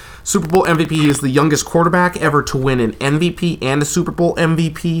Mahomes, Super Bowl MVP. He is the youngest quarterback ever to win an MVP and a Super Bowl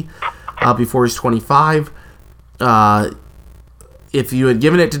MVP before he's 25. If you had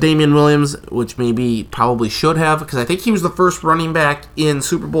given it to Damian Williams, which probably should have, because I think he was the first running back in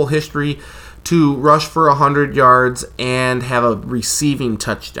Super Bowl history to rush for 100 yards and have a receiving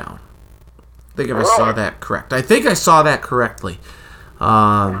touchdown. I think I saw that correct. I think I saw that correctly.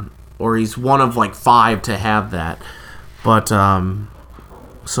 Or he's one of like 5 to have that. But,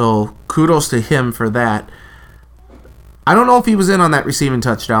 so kudos to him for that. I don't know if he was in on that receiving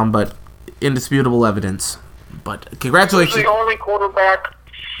touchdown, but indisputable evidence. But congratulations. Who's the only quarterback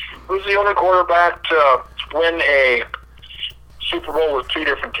to win a Super Bowl with 2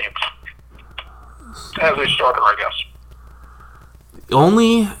 different teams? As a starter, I guess. The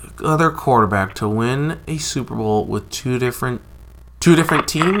only other quarterback to win a Super Bowl with two different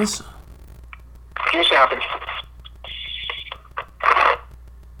teams? Just happened.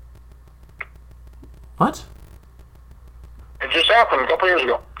 What? It just happened a couple years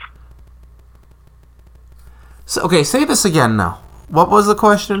ago. So, okay, say this again now. What was the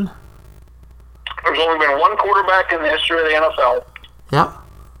question? There's only been one quarterback in the history of the NFL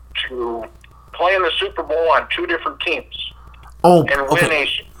to play in the Super Bowl on 2 different teams. Oh, and win a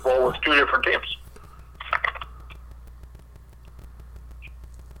Super Bowl with 2 different teams.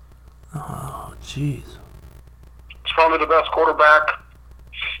 Oh, jeez. He's probably the best quarterback.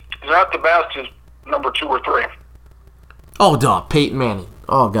 He's not the best. He's number 2 or 3. Oh, duh. Peyton Manning.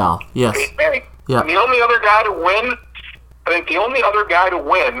 Oh, God. Yes. Peyton Manning. Yeah. And the only other guy to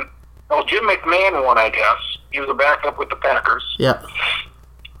win, well, Jim McMahon won, I guess. He was a backup with the Packers. Yep.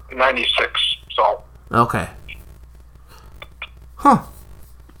 In 96. So. Okay. Huh.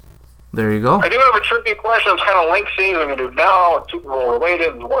 There you go. I do have a tricky question. It's kind of lengthy. We're going to do now. It's Super Bowl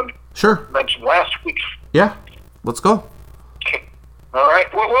related. The one mentioned last week. Yeah. Let's go. Okay. All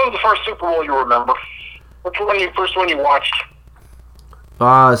right. What was the first Super Bowl you remember? Which one first one you watched?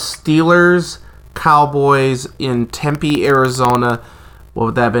 Steelers, Cowboys in Tempe, Arizona. What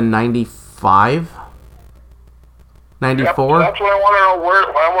would that have been, 95? 94? Yep, that's what I want to know.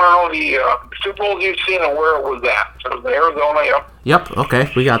 I want to know the Super Bowls you've seen and where it was at. So it was Arizona, Yep,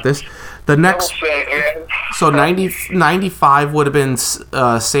 okay, we got this. The next... So 95 would have been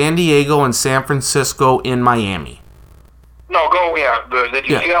San Diego and San Francisco in Miami. No, did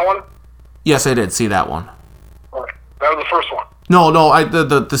you see that one? Yes, I did see that one. All right. That was the first one. No,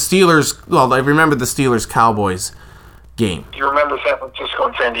 the Steelers... Well, I remember the Steelers-Cowboys game. Do you remember San Francisco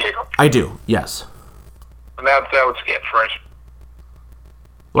and San Diego? I do, yes. And that was it, right?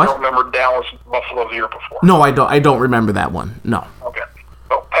 What? I don't remember Dallas and Buffalo the year before. No, I don't remember that one. No. Okay.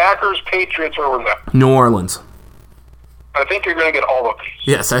 So Packers, Patriots, where was that? New Orleans. I think you're going to get all of these.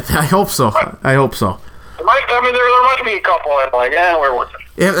 Yes, I hope so. I hope so. There must be a couple. I'm like, where was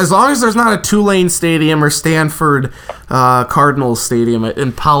it? As long as there's not a Tulane Stadium or Stanford Cardinals Stadium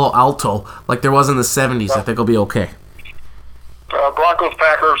in Palo Alto like there was in the 70s, I think it'll be okay. Broncos,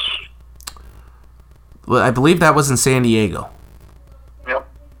 Packers. Well, I believe that was in San Diego. Yep.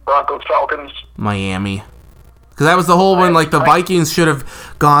 Broncos, Falcons. Miami. Because that was the whole one, like the Vikings should have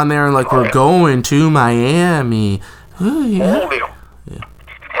gone there and like, we're going to Miami. Ooh, yeah. Whole deal. Yeah.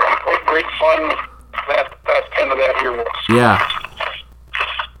 What great fun that end of that year was. Yeah.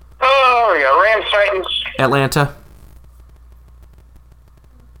 Oh, yeah. Rams, Titans. Atlanta.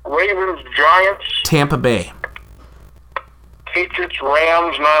 Ravens, Giants. Tampa Bay. Patriots,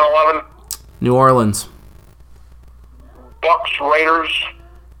 Rams, 9/11. New Orleans. Bucks, Raiders.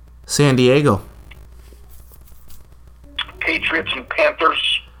 San Diego. Patriots and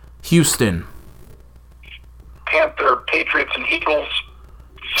Panthers. Houston. Patriots and Eagles.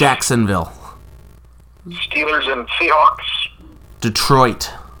 Jacksonville. Steelers and Seahawks. Detroit.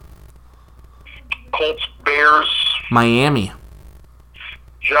 Colts, Bears. Miami.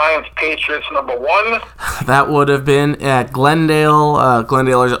 Giants, Patriots, number 1. That would have been at Glendale,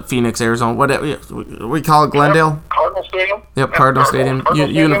 Phoenix, Arizona. What we call it, Glendale? Yep. Cardinal Stadium. Yep, Cardinal Stadium.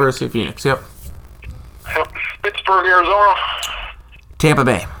 University of Phoenix, yep. Pittsburgh, Arizona. Tampa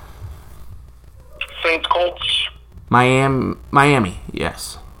Bay. Saints, Colts. Miami,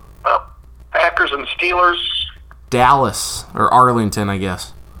 yes. Packers and Steelers. Dallas, or Arlington, I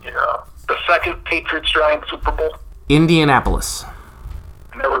guess. Yeah. The second Patriots-Giants Super Bowl. Indianapolis.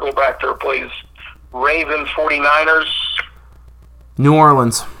 Never go back there, please. Ravens, 49ers. New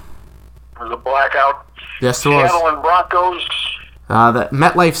Orleans. There's a blackout. Yes, there was. Seattle and Broncos. The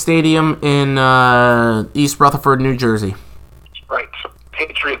MetLife Stadium in East Rutherford, New Jersey. Right.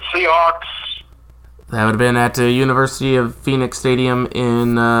 Patriots, Seahawks. That would have been at the University of Phoenix Stadium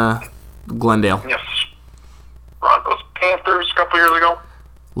in Glendale. Yes. Broncos, Panthers a couple years ago.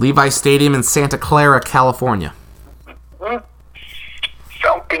 Levi Stadium in Santa Clara, California. Mm-hmm.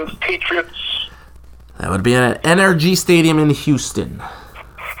 Falcons, Patriots. That would be at NRG Stadium in Houston.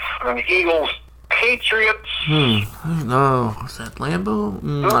 And the Eagles, Patriots. No, was that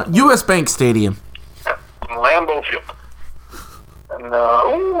Lambeau? U.S. Bank Stadium. Lambeau Field. And,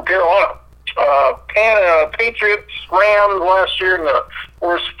 Carolina. Patriots, Rams last year in the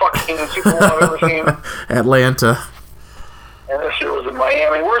worst fucking Super Bowl I've ever seen. Atlanta. And this year was in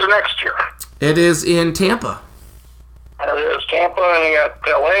Miami. Where's next year? It is in Tampa. There it is, Tampa, and you got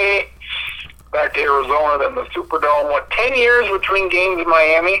L.A., back to Arizona, then the Superdome. 10 years between games in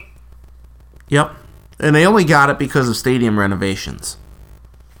Miami? Yep. And they only got it because of stadium renovations.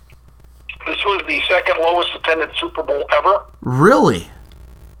 This was the second lowest attended Super Bowl ever. Really?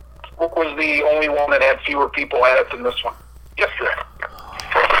 What was the only one that had fewer people at it than this one? Yesterday.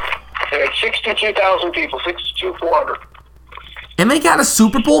 They had 62,000 people, 62,400. And they got a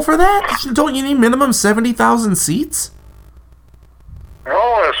Super Bowl for that? Don't you need minimum 70,000 seats?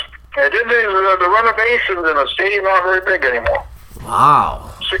 No, they did the renovations, and the stadium not very big anymore. Wow.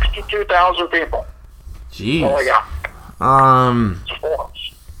 62,000 people. Jeez. Oh, yeah.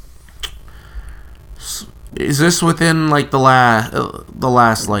 Is this within like the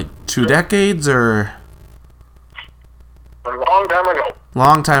last like 2 decades or A long time ago.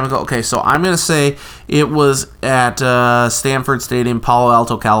 long time ago? Okay, so I'm gonna say it was at Stanford Stadium, Palo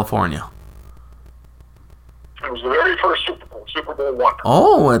Alto, California. It was the very first Super Bowl, Super Bowl 1.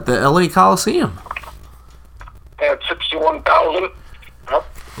 Oh, at the LA Coliseum. They had 61,000. Yep.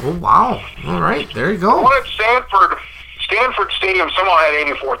 Oh wow! All right, there you The go. one at Stanford Stadium somehow had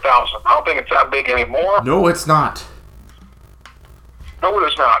 84,000. I don't think it's that big anymore. No, it's not. No, it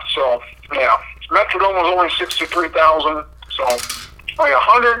is not. So, yeah. Metrodome was only 63,000. So, like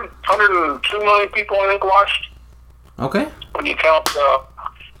 102 million people, I think, watched. Okay. When you count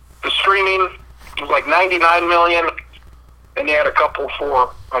the streaming, it was like 99 million. And you had a couple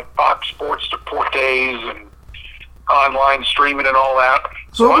for like Fox Sports Deportes and online streaming and all that.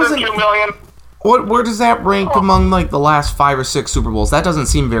 So it wasn't- 102 million. Where does that rank among like the last 5 or 6 Super Bowls? That doesn't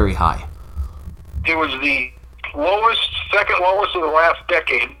seem very high. It was the second lowest of the last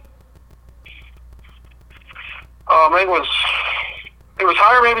decade. It was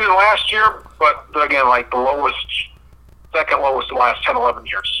higher maybe than last year, but again, like the second lowest of the last 10, 11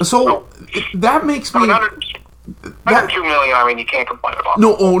 years. So that makes me. 102 million, I mean, you can't complain about.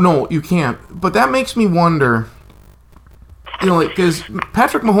 No, you can't. But that makes me wonder. You know, because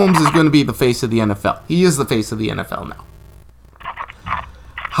Patrick Mahomes is going to be the face of the NFL. He is the face of the NFL now.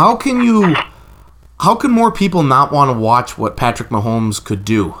 How can more people not want to watch what Patrick Mahomes could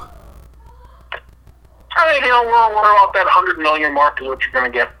do? I think, we're about that 100 million mark is what you're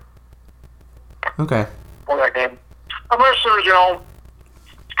going to get Okay. for that game. Unless there's,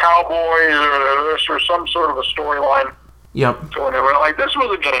 Cowboys or some sort of a storyline. Yep. So anyway, like, this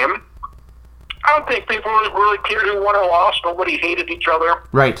was a game. I don't think people really cared who won or lost. Nobody hated each other.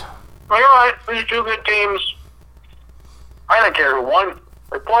 Right. Like, all right, these two good teams. I didn't care who won.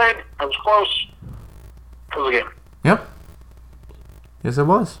 They played. It was close. It was a game. Yep. Yes, it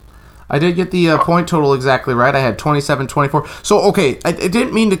was. I did get the point total exactly right. I had 27-24. So, okay, I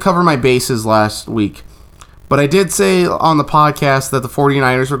didn't mean to cover my bases last week, but I did say on the podcast that the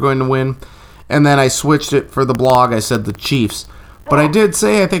 49ers were going to win, and then I switched it for the blog. I said the Chiefs. But I did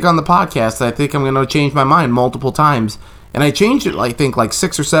say, I think, on the podcast that I think I'm going to change my mind multiple times. And I changed it, I think, like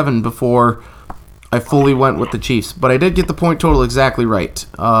 6 or 7 before I fully went with the Chiefs. But I did get the point total exactly right.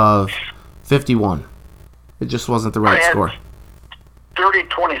 51. It just wasn't the right score.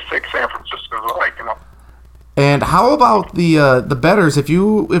 30-26 San Francisco. Like, you know. And how about the bettors? If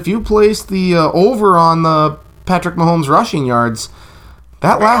you place the over on the Patrick Mahomes rushing yards,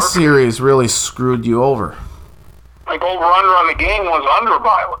 that last series really screwed you over. Like, over-under on the game was under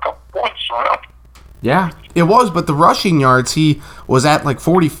by a couple points, right? Yeah, it was, but the rushing yards, he was at like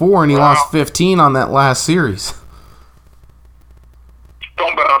 44, and he lost 15 on that last series.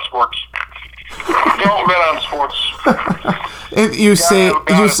 Don't bet on sports. Don't bet on sports. If you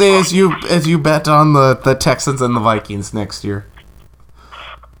say as you bet on the Texans and the Vikings next year.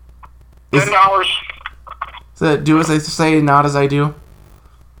 $10. Is that do as I say, not as I do?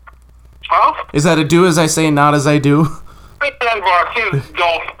 Huh? Is that a do as I say, not as I do? $10.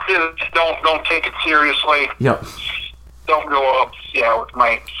 Don't take it seriously. Yep. Don't go up, with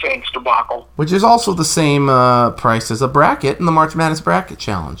my Saints debacle. Which is also the same price as a bracket in the March Madness Bracket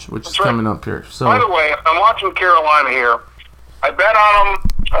Challenge, which is coming up here. So, by the way, I'm watching Carolina here. I bet on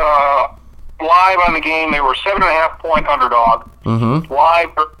them live on the game. They were 7.5-point underdog. Mm-hmm. Live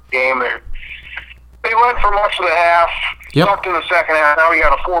game. They went for much of the half. Yep. Sucked in the second half. Now we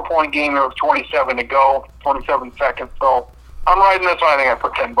got a 4-point game. There was 27 to go, 27 seconds. So I'm riding this one. I think I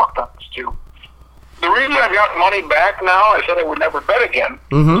put $10 on this too. The reason I've got money back now, I said I would never bet again.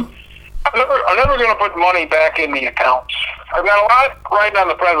 Mm-hmm. I'm never going to put money back in the accounts. I've got a lot riding on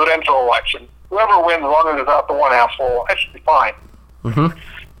the presidential election. Whoever wins, as long as it's not the one half full, that should be fine. Mm-hmm.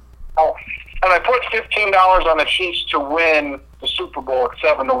 Oh, and I put $15 on the Chiefs to win the Super Bowl at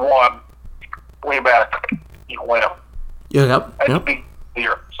 7-1 way back. You win them. Yep. That's a big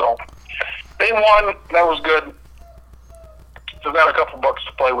year. So they won. That was good. So got a couple bucks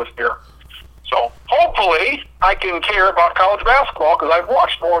to play with here. So hopefully I can care about college basketball because I've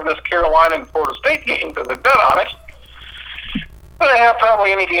watched more of this Carolina and Florida State game because I've bet on it than I have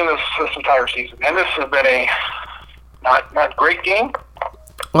probably any game this entire season. And this has been a not great game.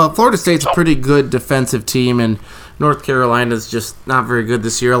 Well, Florida State's a pretty good defensive team, and North Carolina's just not very good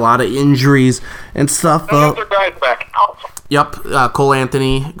this year. A lot of injuries and stuff. And their guys back out. Yep, Cole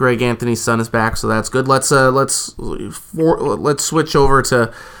Anthony, Greg Anthony's son is back, so that's good. Let's switch over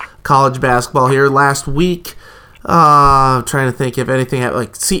to college basketball here. Last week, trying to think if anything,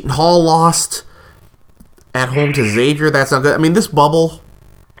 like Seton Hall lost at home to Xavier. That's not good. I mean, this bubble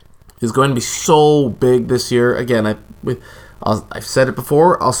is going to be so big this year. Again, I've said it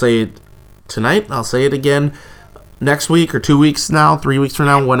before. I'll say it tonight. I'll say it again next week or 2 weeks now, 3 weeks from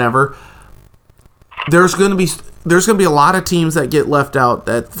now, whenever. There's going to be a lot of teams that get left out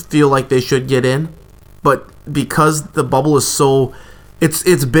that feel like they should get in, but because the bubble is so,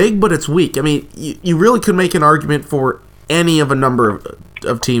 it's big, but it's weak. I mean, you really could make an argument for any of a number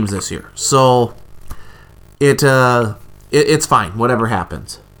of teams this year. So it's fine, whatever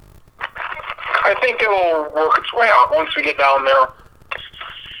happens. I think it'll work its way out once we get down there.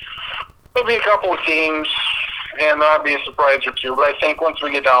 There'll be a couple of teams, and that'll be a surprise or two. But I think once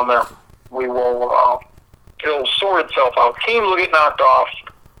we get down there, we will. It'll sort itself out. Teams will get knocked off.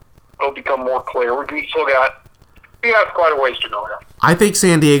 It'll become more clear. We got quite a ways to go here. I think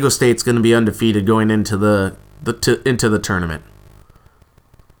San Diego State's going to be undefeated going into the tournament.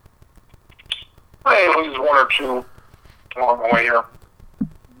 They lose one or two along the way here.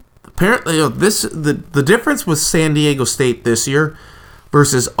 Apparently, the difference with San Diego State this year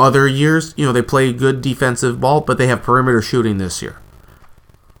versus other years, they play good defensive ball, but they have perimeter shooting this year.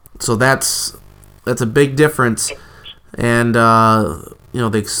 So that's a big difference. And they. Oh,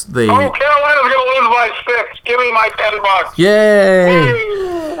 Carolina's going to lose by 6. Give me my $10. Yay!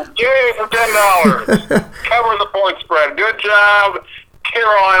 Yay for $10. Cover the point spread. Good job,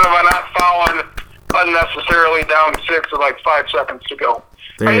 Carolina, by not fouling unnecessarily down 6 with like 5 seconds to go.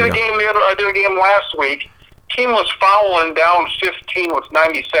 I did a game last week. Team was fouling down 15 with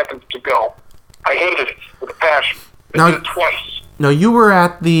 90 seconds to go. I hated it with a passion. I did it twice. Now you were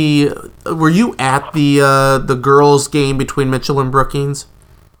at the girls' game between Mitchell and Brookings?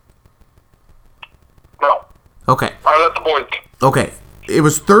 let the boys. Okay. It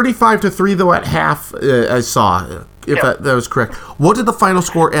was 35-3 though at half. I saw, if that was correct. What did the final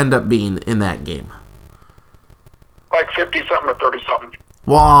score end up being in that game? Like 50-something or 30-something.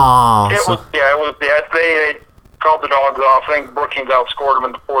 Wow. It was. They called the dogs off. I think Brookings outscored them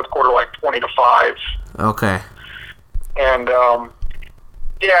in the fourth quarter, like 20-5. Okay. And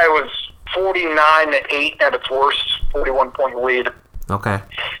it was 49-8 at its worst, 41-point lead. Okay.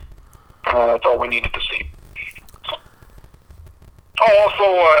 That's all we needed to see. Also,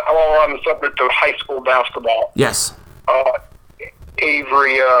 while we're on the subject of high school basketball, Yes.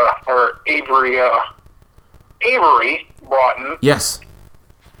 Avery Broughton, Yes.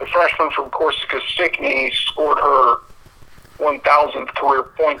 the freshman from Corsica Stickney, scored her 1,000th career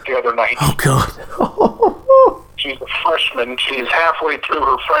point the other night. Oh, God. She's a freshman. She's halfway through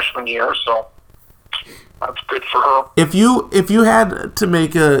her freshman year, so that's good for her. If you had to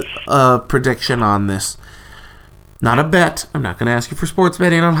make a prediction on this, not a bet. I'm not going to ask you for sports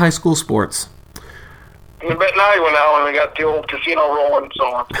betting on high school sports. The bet now went out, and we got the old casino rolling,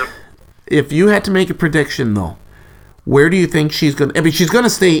 so that's good. If you had to make a prediction, though, where do you think she's going to... I mean, she's going to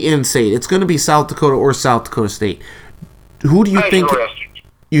stay in state. It's going to be South Dakota or South Dakota State. Who do you think...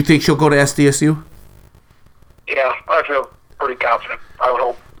 You think she'll go to SDSU? Yeah, I feel pretty confident. I would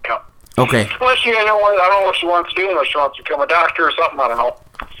hope. Yeah. Okay. Unless I don't know what she wants to do. Unless she wants to become a doctor or something. I don't know.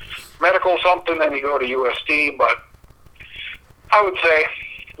 Medical something, then you go to USD. But I would say,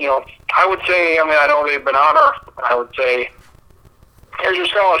 I know they've been on her. I would say, here's your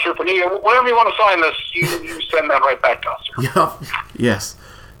scholarship. Whenever you want to sign this, you send that right back to us. Yep. Yes.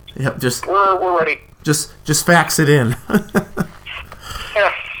 Yep. Just we're ready. Just fax it in.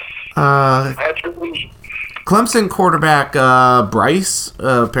 Yeah. That's your leash. Clemson quarterback Bryce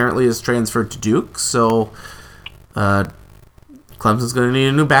apparently is transferred to Duke, so Clemson's going to need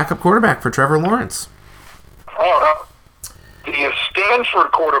a new backup quarterback for Trevor Lawrence. Oh, no. The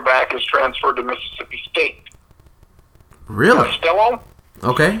Stanford quarterback is transferred to Mississippi State. Really? Costello?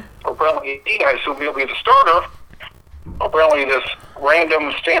 Okay. Apparently, I assume he'll be the starter. Apparently, this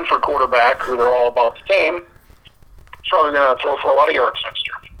random Stanford quarterback, who they're all about the same, is probably going to throw for a lot of yards next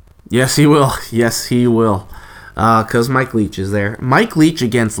year. Yes, he will. Yes, he will. Because Mike Leach is there. Mike Leach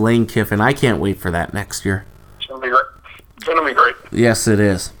against Lane Kiffin. I can't wait for that next year. It's going to be great. It's going to be great. Yes, it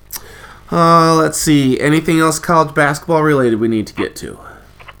is. Let's see. Anything else college basketball related we need to get to?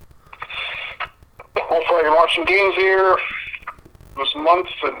 Hopefully I can watch some games here this month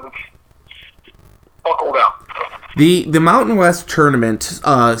and buckle down. The Mountain West tournament,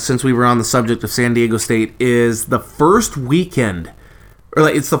 since we were on the subject of San Diego State, is the first weekend. Or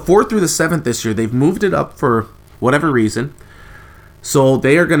it's the 4th through the 7th this year. They've moved it up for whatever reason. So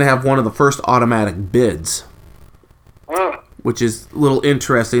they are going to have one of the first automatic bids. Which is a little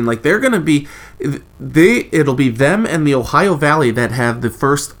interesting. Like they're going to be, it'll be them and the Ohio Valley that have the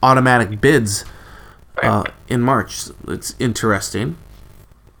first automatic bids in March. It's interesting.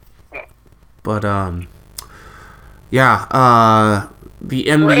 But the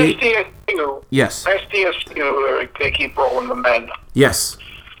NBA. SDSU. Yes. SDSU. They keep rolling the men. Yes.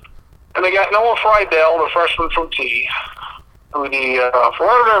 And they got Noah Friedel, the freshman from T, who for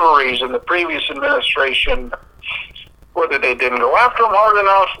whatever reason, the previous administration, whether they didn't go after him hard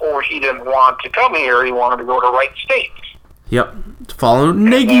enough or he didn't want to come here, he wanted to go to Wright State. Yep. Follow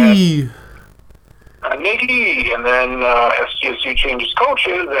Nagy. And then SDSU changes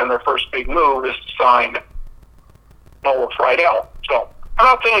coaches, and their first big move is to sign Noah Friedel. So I'm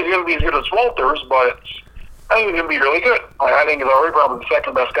not saying he's going to be as good as Walters, but I think he's going to be really good. I think he's already probably the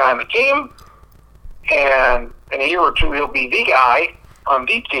second best guy on the team, and in a year or two he'll be the guy on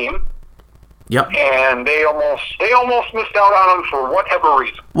the team. Yep. And they almost missed out on him for whatever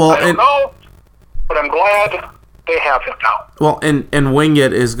reason. Well, I don't know, but I'm glad they have him now. Well, and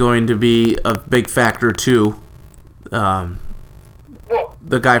Wingett is going to be a big factor too. The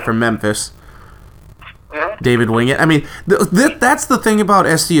guy from Memphis, David Wingett. I mean, that's the thing about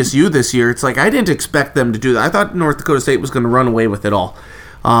SDSU this year. It's like I didn't expect them to do that. I thought North Dakota State was going to run away with it all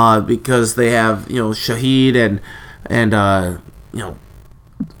because they have Shaheed and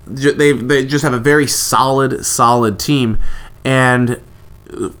they just have a very solid team, and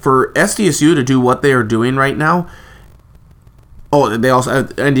for SDSU to do what they are doing right now. Oh, they also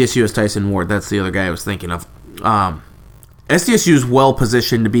have, NDSU has Tyson Ward. That's the other guy I was thinking of. SDSU is well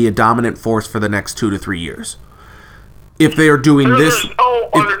positioned to be a dominant force for the next 2 to 3 years. If they are doing this,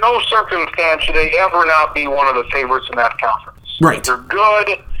 under no circumstance should they ever not be one of the favorites in that conference. Right, they're good,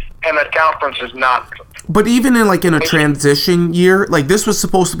 and that conference is not good. But even in a transition year, like this was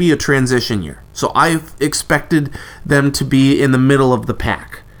supposed to be a transition year, so I expected them to be in the middle of the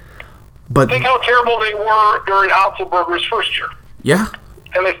pack. But think how terrible they were during Otzelberger's first year. Yeah.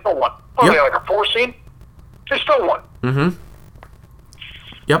 And they still won. What were they, like a 4 seed? They still won. Mm-hmm.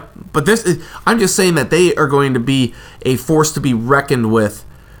 Yep. But I'm just saying that they are going to be a force to be reckoned with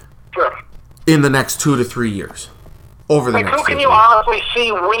in the next 2 to 3 years. Over the next 2 who can years. you honestly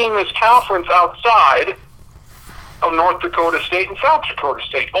see winning this conference outside of North Dakota State and South Dakota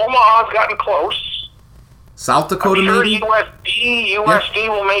State? Omaha's gotten close. South Dakota, I'm sure maybe? USD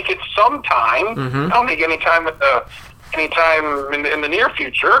will make it sometime. I don't think anytime in the near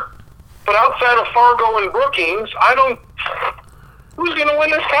future. But outside of Fargo and Brookings, who's going to win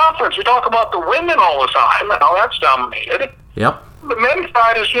this conference? We talk about the women all the time, and how that's dominated. Yep. The men's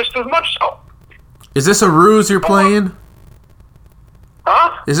side is just as much so. Is this a ruse you're playing?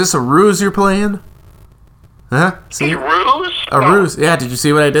 Huh? Is this a ruse you're playing? Huh? See? A ruse? A ruse. Yeah, did you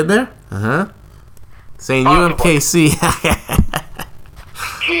see what I did there? Uh-huh. Saying UMKC.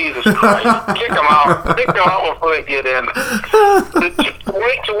 Jesus Christ. Kick them out. Kick them out before they get in.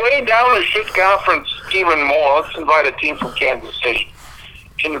 To weigh down the shit conference even more, let's invite a team from Kansas City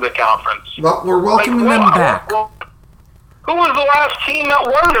into the conference. Well, we're welcoming them back. Who was the last team that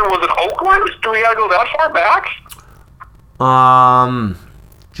won there? Was it Oakland? Do we gotta go that far back?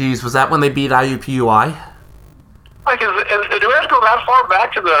 Geez, was that when they beat IUPUI? Like, do we have to go that far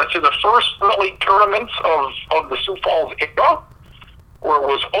back to the first league tournaments of the Sioux Falls era, where it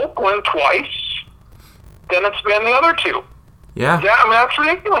was Oakland twice, then it's been the other two? Yeah. Yeah, I mean, that's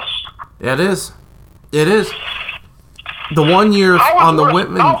ridiculous. It is. It is. The 1 year on the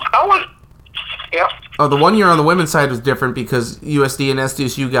women. Yeah. Oh, the 1 year on the women's side was different because USD and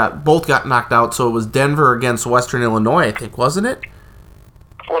SDSU both got knocked out. So it was Denver against Western Illinois, I think, wasn't it?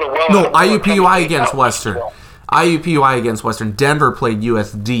 No, IUPUI against Western. IUPUI against Western. Denver played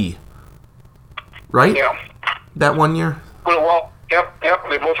USD. Right? Yeah. That 1 year? Well, yep.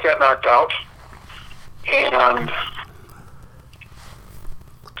 They both got knocked out. And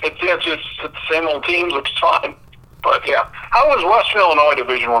it's the same old teams, which is fine. But yeah, how was Western Illinois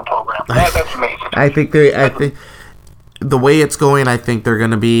Division I program? That's amazing. I think the way it's going, I think they're going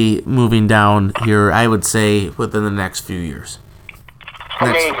to be moving down here. I would say within the next few years.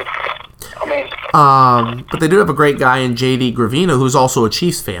 Amazing. But they do have a great guy in JD Gravina, who's also a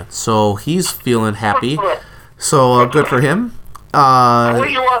Chiefs fan, so he's feeling happy. So good for him. Where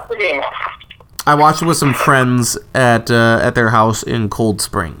did you watch the game? I watched it with some friends at their house in Cold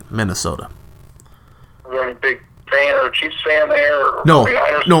Spring, Minnesota. Was there any big fan or Chiefs fan there? Or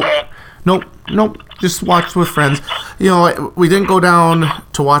Nope. Just watched with friends. You know, we didn't go down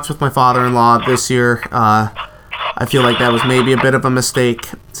to watch with my father-in-law this year. I feel like that was maybe a bit of a mistake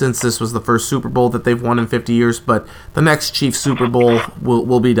since this was the first Super Bowl that they've won in 50 years. But the next Chiefs Super Bowl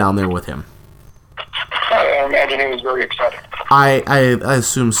will be down there with him. I imagine he was very excited. I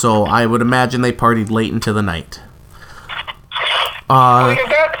assume so. I would imagine they partied late into the night. If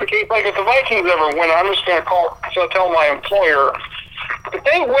that's the case, like if the Vikings ever win, I'm just going to tell my employer, if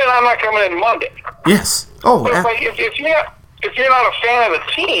they win, I'm not coming in Monday. Yes. Oh, but if you're not a fan of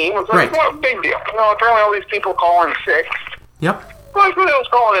the team, it's like, what a big deal. You know, apparently all these people call in sick. Yep. Well, everybody else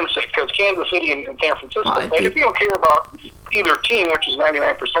calling in sick because Kansas City and San Francisco. Like, if you don't care about either team, which is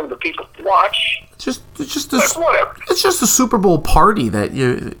 99% of the people who watch, it's just a Super Bowl party that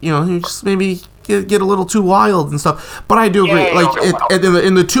you just maybe get a little too wild and stuff. But I do agree.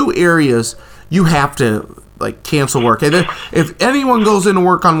 In the two areas, you have to cancel work. And if anyone goes into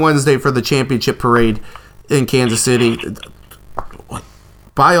work on Wednesday for the championship parade in Kansas City,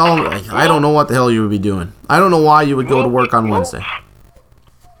 I don't know what the hell you would be doing. I don't know why you would go to work on Wednesday.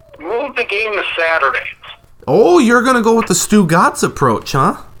 Move the game to Saturday. Oh, you're going to go with the Stu Gatz approach,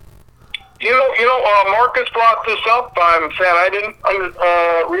 huh? You know, Marcus brought this up. I'm sad I didn't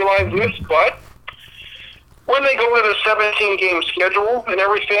realize this, but when they go to the 17-game schedule and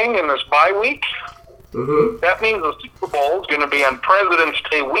everything in this bye week, that means the Super Bowl is going to be on President's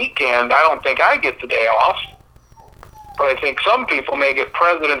Day weekend. I don't think I get the day off, but I think some people may get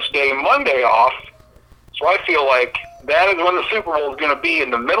President's Day Monday off. So I feel like that is when the Super Bowl is going to be,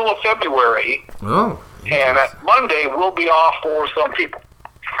 in the middle of February. Oh. And that Monday will be off for some people.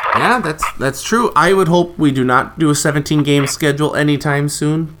 Yeah, that's true. I would hope we do not do a 17-game schedule anytime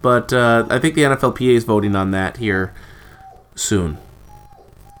soon, but I think the NFLPA is voting on that here soon.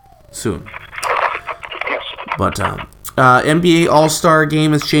 But NBA All-Star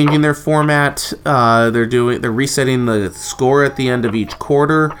Game is changing their format. They're resetting the score at the end of each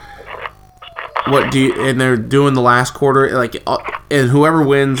quarter. And they're doing the last quarter, and whoever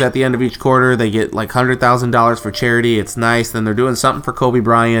wins at the end of each quarter, they get $100,000 for charity. It's nice. Then they're doing something for Kobe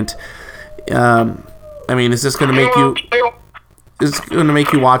Bryant. I mean, is this going to make you? Is it going to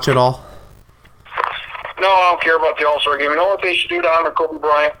make you watch it all? No, I don't care about the All-Star game. You know what they should do to honor Kobe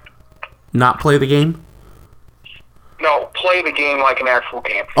Bryant? Not play the game? No, play the game like an actual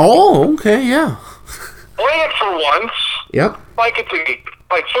game. Oh, okay, yeah. Play it for once. Yep. Like it's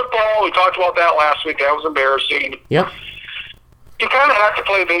like football. We talked about that last week. That was embarrassing. Yep. You kind of have to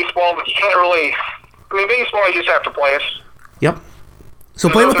play baseball, but you can't really. I mean, baseball, you just have to play it. Yep. So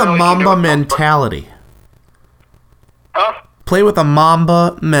play with a Mamba mentality. Huh? Play with a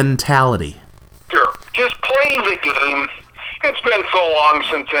Mamba mentality. Sure. Just play the game. It's been so long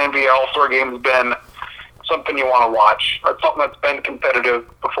since the NBA All-Star game has been something you want to watch. Or something that's been competitive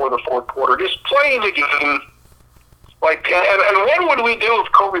before the fourth quarter. Just play the game. Like, and what would we do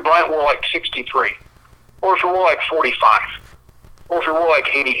if Kobe Bryant were like 63? Or if he were like 45? Or if he were like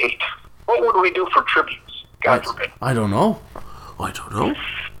 88? What would we do for tributes? God forbid. I don't know.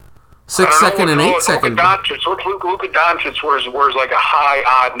 6 second and 8 second. Luka Doncic wears like a high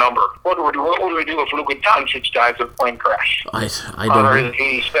odd number. What would we do if Luka Doncic dies of plane crash? I don't know.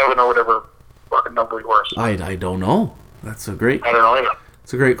 87 or whatever fucking number he wears. I don't know. That's a great. I don't know either.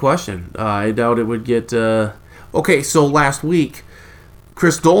 It's a great question. I doubt it would get. Okay, so last week,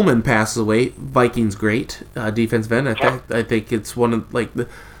 Chris Dolman passes away. Vikings great defensive end. I think it's one of the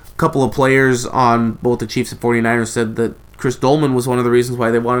couple of players on both the Chiefs and 49ers said that Chris Dolman was one of the reasons why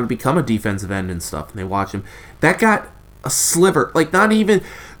they wanted to become a defensive end and stuff. And they watch him. That got a sliver. Like, not even.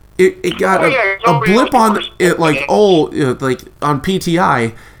 It got a blip on it. Like, like on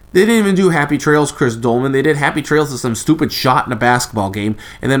PTI. They didn't even do Happy Trails, Chris Dolman. They did Happy Trails to some stupid shot in a basketball game.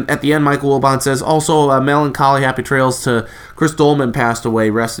 And then at the end, Michael Wilbon says, also, melancholy Happy Trails to Chris Dolman passed away.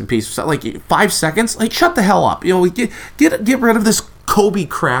 Rest in peace. Like, 5 seconds? Like, shut the hell up. Get rid of this Kobe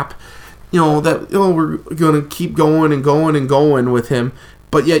crap. We're going to keep going and going and going with him.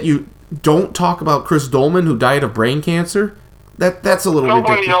 But yet you don't talk about Chris Dolman, who died of brain cancer? That's a little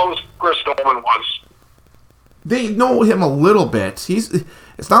ridiculous. Nobody knows who Chris Dolman was. They know him a little bit.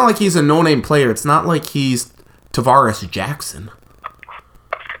 It's not like he's a no-name player. It's not like he's Tavares Jackson.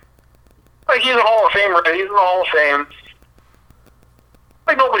 Like, he's a Hall of Famer. He's in the Hall of Fame.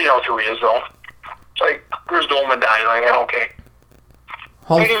 Like, nobody knows who he is, though. It's like, Chris Dolman died. Like, okay.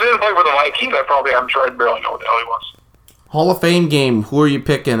 If he didn't play for the Vikings, I'm sure I'd barely know what the hell he was. Hall of Fame game. Who are you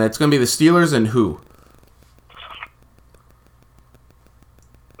picking? It's going to be the Steelers and who?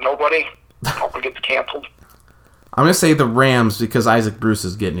 Nobody. Hope it gets canceled. I'm going to say the Rams because Isaac Bruce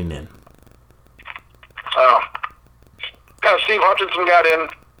is getting in. Steve Hutchinson got in.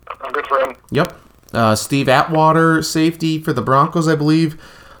 Good for him. Yep. Steve Atwater, safety for the Broncos, I believe,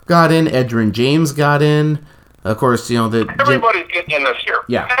 got in. Edgerrin James got in. Of course, everybody's getting in this year.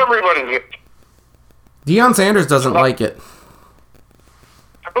 Yeah. Everybody's getting in. Deion Sanders doesn't like it.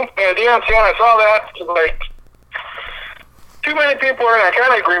 Yeah, Deion Sanders, I saw that. It's like, too many people are in. I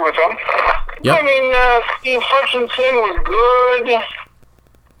kind of agree with him. Yep. I mean, Steve Hutchinson was good.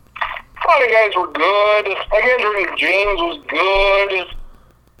 A lot of guys were good. Like Edgerrin James was good.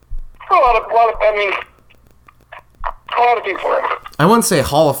 A lot of people are in. I wouldn't say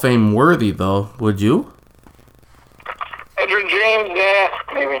Hall of Fame worthy, though. Would you? Edgerrin James, yeah,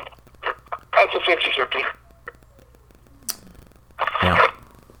 maybe. That's a 50-50. Yeah.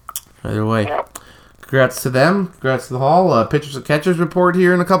 Either way. Yeah. Congrats to them. Congrats to the Hall. Pitchers and catchers report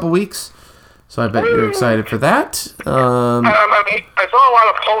here in a couple weeks. So I bet you're excited for that. I saw a lot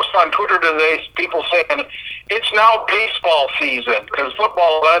of posts on Twitter today, people saying it's now baseball season because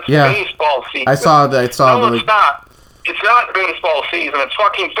football, that's baseball season. I saw that. It's not. It's not baseball season. It's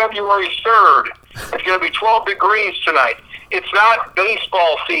fucking February 3rd. It's going to be 12 degrees tonight. It's not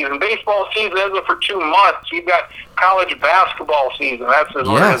baseball season. Baseball season isn't for 2 months. You've got college basketball season. That's what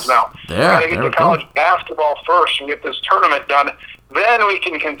it is now. Yeah, got to get the college basketball first and get this tournament done. Then we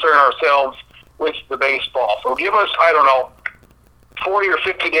can concern ourselves with the baseball. So give us, 40 or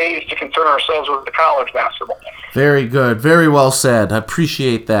 50 days to concern ourselves with the college basketball. Very good. Very well said. I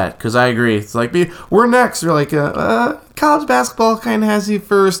appreciate that because I agree. It's like, we're next. We're like, college basketball kind of has you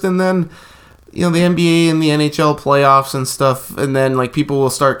first, and then the NBA and the NHL playoffs and stuff, and then like people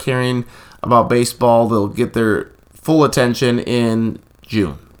will start caring about baseball. They'll get their full attention in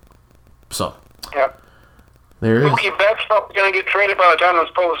June. So, yeah, there is. Mookie Betts probably going to get traded by the time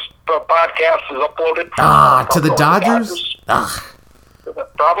this podcast is uploaded. To the Dodgers?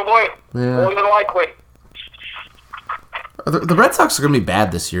 Probably. Yeah. More than likely. The Red Sox are going to be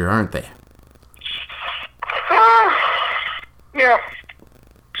bad this year, aren't they? Yeah.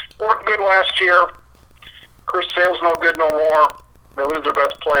 Weren't good last year. Chris Sale's no good no more. They lose their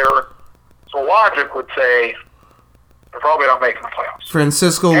best player. So logic would say they're probably not making the playoffs.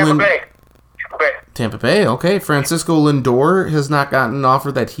 Francisco Tampa Bay. Tampa Bay, okay. Francisco Lindor has not gotten an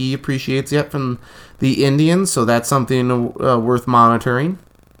offer that he appreciates yet from the Indians, so that's something worth monitoring.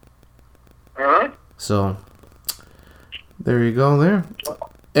 Mm-hmm. So, there you go there.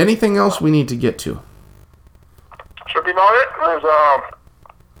 Anything else we need to get to? Should be about it. There's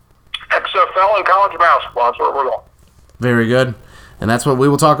XFL and college basketball. That's where we're going. Very good. And that's what we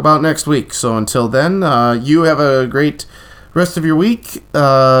will talk about next week. So until then, you have a great rest of your week,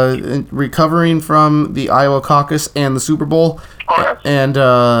 recovering from the Iowa caucus and the Super Bowl. Oh, yes.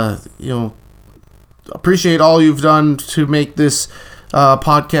 And, appreciate all you've done to make this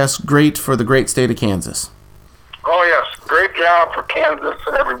podcast great for the great state of Kansas. Oh, yes. Great job for Kansas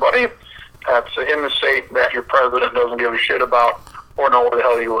and everybody that's in the state that your president doesn't give a shit about or know where the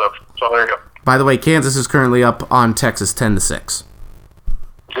hell you live. So there you go. By the way, Kansas is currently up on Texas 10-6.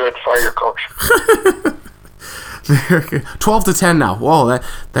 Good. Fire your coach. 12-10 now. Whoa,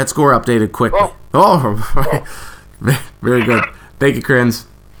 that score updated quickly. Oh. Very good. Thank you, Krins.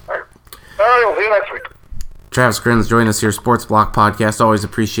 All right, we'll see you next week. Travis Krins joined us here, Sports Block Podcast. Always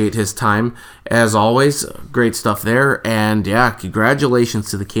appreciate his time. As always, great stuff there. And, yeah, congratulations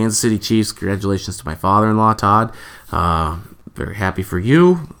to the Kansas City Chiefs. Congratulations to my father-in-law, Todd. Very happy for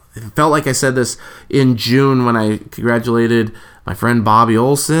you. It felt like I said this in June when I congratulated my friend Bobby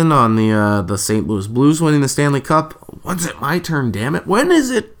Olson on the St. Louis Blues winning the Stanley Cup. When's it my turn, damn it? When is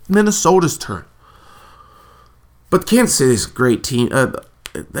it Minnesota's turn? But Kansas City is a great team.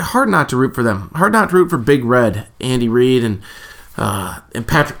 Hard not to root for them. Hard not to root for Big Red, Andy Reid, and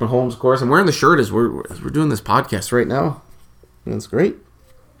Patrick Mahomes, of course. I'm wearing the shirt as we're doing this podcast right now. And it's great.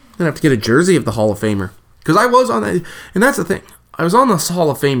 I'm going to have to get a jersey of the Hall of Famer. Because I was on that. And that's the thing. I was on this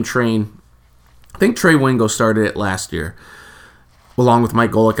Hall of Fame train. I think Trey Wingo started it last year, along with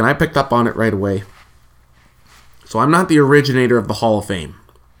Mike Golick, and I picked up on it right away. So I'm not the originator of the Hall of Fame.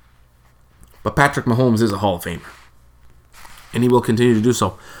 But Patrick Mahomes is a Hall of Famer. And he will continue to do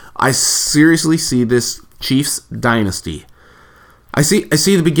so. I seriously see this Chiefs dynasty. I see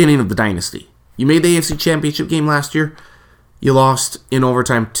the beginning of the dynasty. You made the AFC Championship game last year. You lost in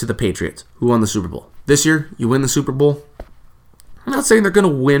overtime to the Patriots, who won the Super Bowl. This year, you win the Super Bowl. I'm not saying they're going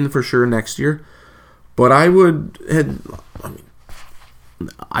to win for sure next year, but I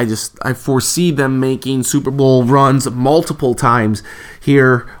foresee them making Super Bowl runs multiple times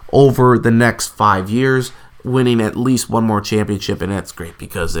here over the next 5 years, winning at least one more championship, and that's great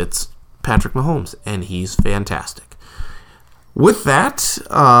because it's Patrick Mahomes, and he's fantastic. With that,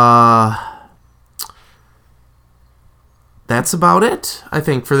 that's about it, I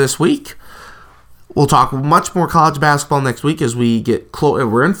think, for this week. We'll talk much more college basketball next week as we get close.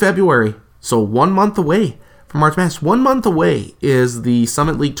 We're in February, so 1 month away from March Madness. 1 month away is the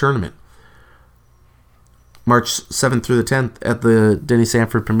Summit League tournament. March 7th through the 10th at the Denny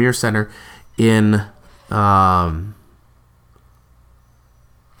Sanford Premier Center in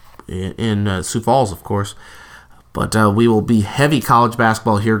Sioux Falls, of course. But we will be heavy college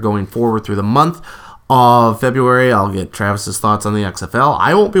basketball here going forward through the month of February. I'll get Travis's thoughts on the XFL.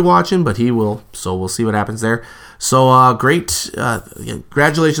 I won't be watching, but he will, so we'll see what happens there. So great.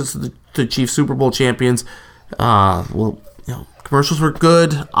 Congratulations to the Chiefs Super Bowl champions. Commercials were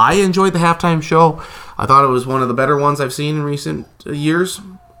good. I enjoyed the halftime show. I thought it was one of the better ones I've seen in recent years.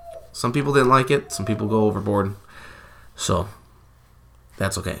 Some people didn't like it. Some people go overboard. So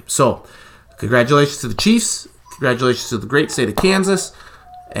that's okay. So congratulations to the Chiefs. Congratulations to the great state of Kansas.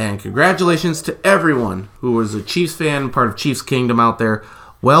 And congratulations to everyone who was a Chiefs fan, part of Chiefs Kingdom out there.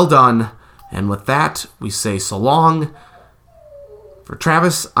 Well done. And with that, we say so long. For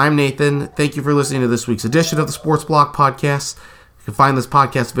Travis, I'm Nathan. Thank you for listening to this week's edition of the Sports Block Podcast. You can find this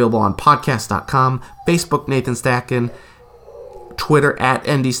podcast available on podcast.com, Facebook Nathan Stacken, Twitter at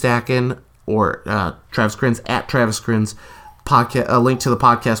NDStacken, or Travis Krins at Travis Krins. A link to the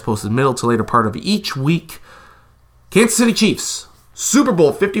podcast posted middle to later part of each week. Kansas City Chiefs, Super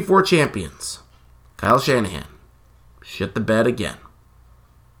Bowl 54 champions. Kyle Shanahan shit the bed again.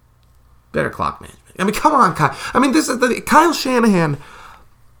 Better clock management. I mean, come on, Kyle. I mean, this is Kyle Shanahan.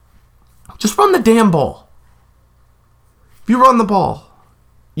 Just run the damn ball. If you run the ball,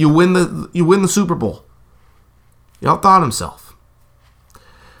 you win the Super Bowl. He outthought himself.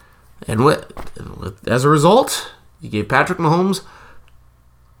 And as a result, you gave Patrick Mahomes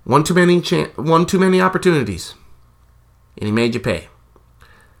one too many opportunities. And he made you pay.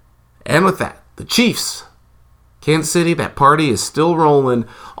 And with that, the Chiefs, Kansas City, that party is still rolling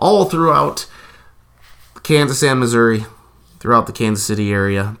all throughout Kansas and Missouri, throughout the Kansas City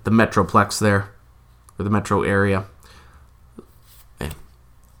area, the Metroplex there, or the metro area. Man, it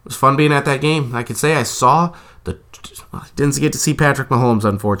was fun being at that game. I could say I didn't get to see Patrick Mahomes,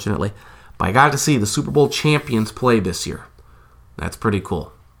 unfortunately, but I got to see the Super Bowl champions play this year. That's pretty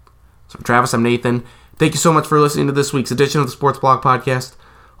cool. So for Travis, I'm Nathan. Thank you so much for listening to this week's edition of the Sports Blog Podcast.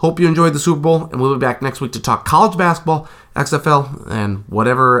 Hope you enjoyed the Super Bowl, and we'll be back next week to talk college basketball, XFL, and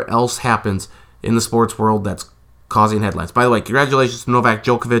whatever else happens in the sports world that's causing headlines. By the way, congratulations to Novak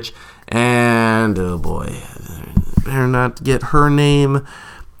Djokovic, and oh boy, better not get her name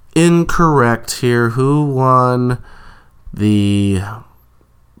incorrect here. Who won the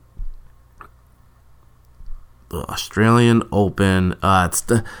Australian Open? It's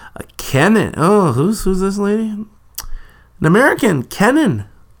the Kenin. Oh, who's this lady? An American, Kenin.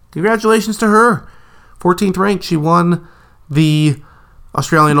 Congratulations to her. 14th ranked. She won the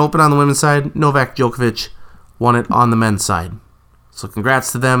Australian Open on the women's side. Novak Djokovic won it on the men's side. So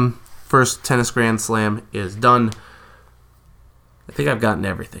congrats to them. First tennis Grand Slam is done. I think I've gotten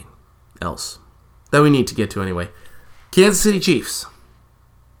everything else that we need to get to anyway. Kansas City Chiefs,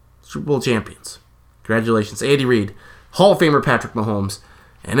 Super Bowl champions. Congratulations, Andy Reid, Hall of Famer Patrick Mahomes,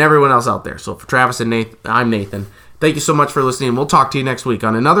 and everyone else out there. So for Travis and Nathan, I'm Nathan. Thank you so much for listening. We'll talk to you next week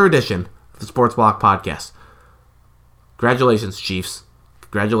on another edition of the Sports Block Podcast. Congratulations, Chiefs.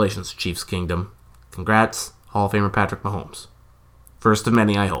 Congratulations, Chiefs Kingdom. Congrats, Hall of Famer Patrick Mahomes. First of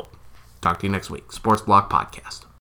many, I hope. Talk to you next week. Sports Block Podcast.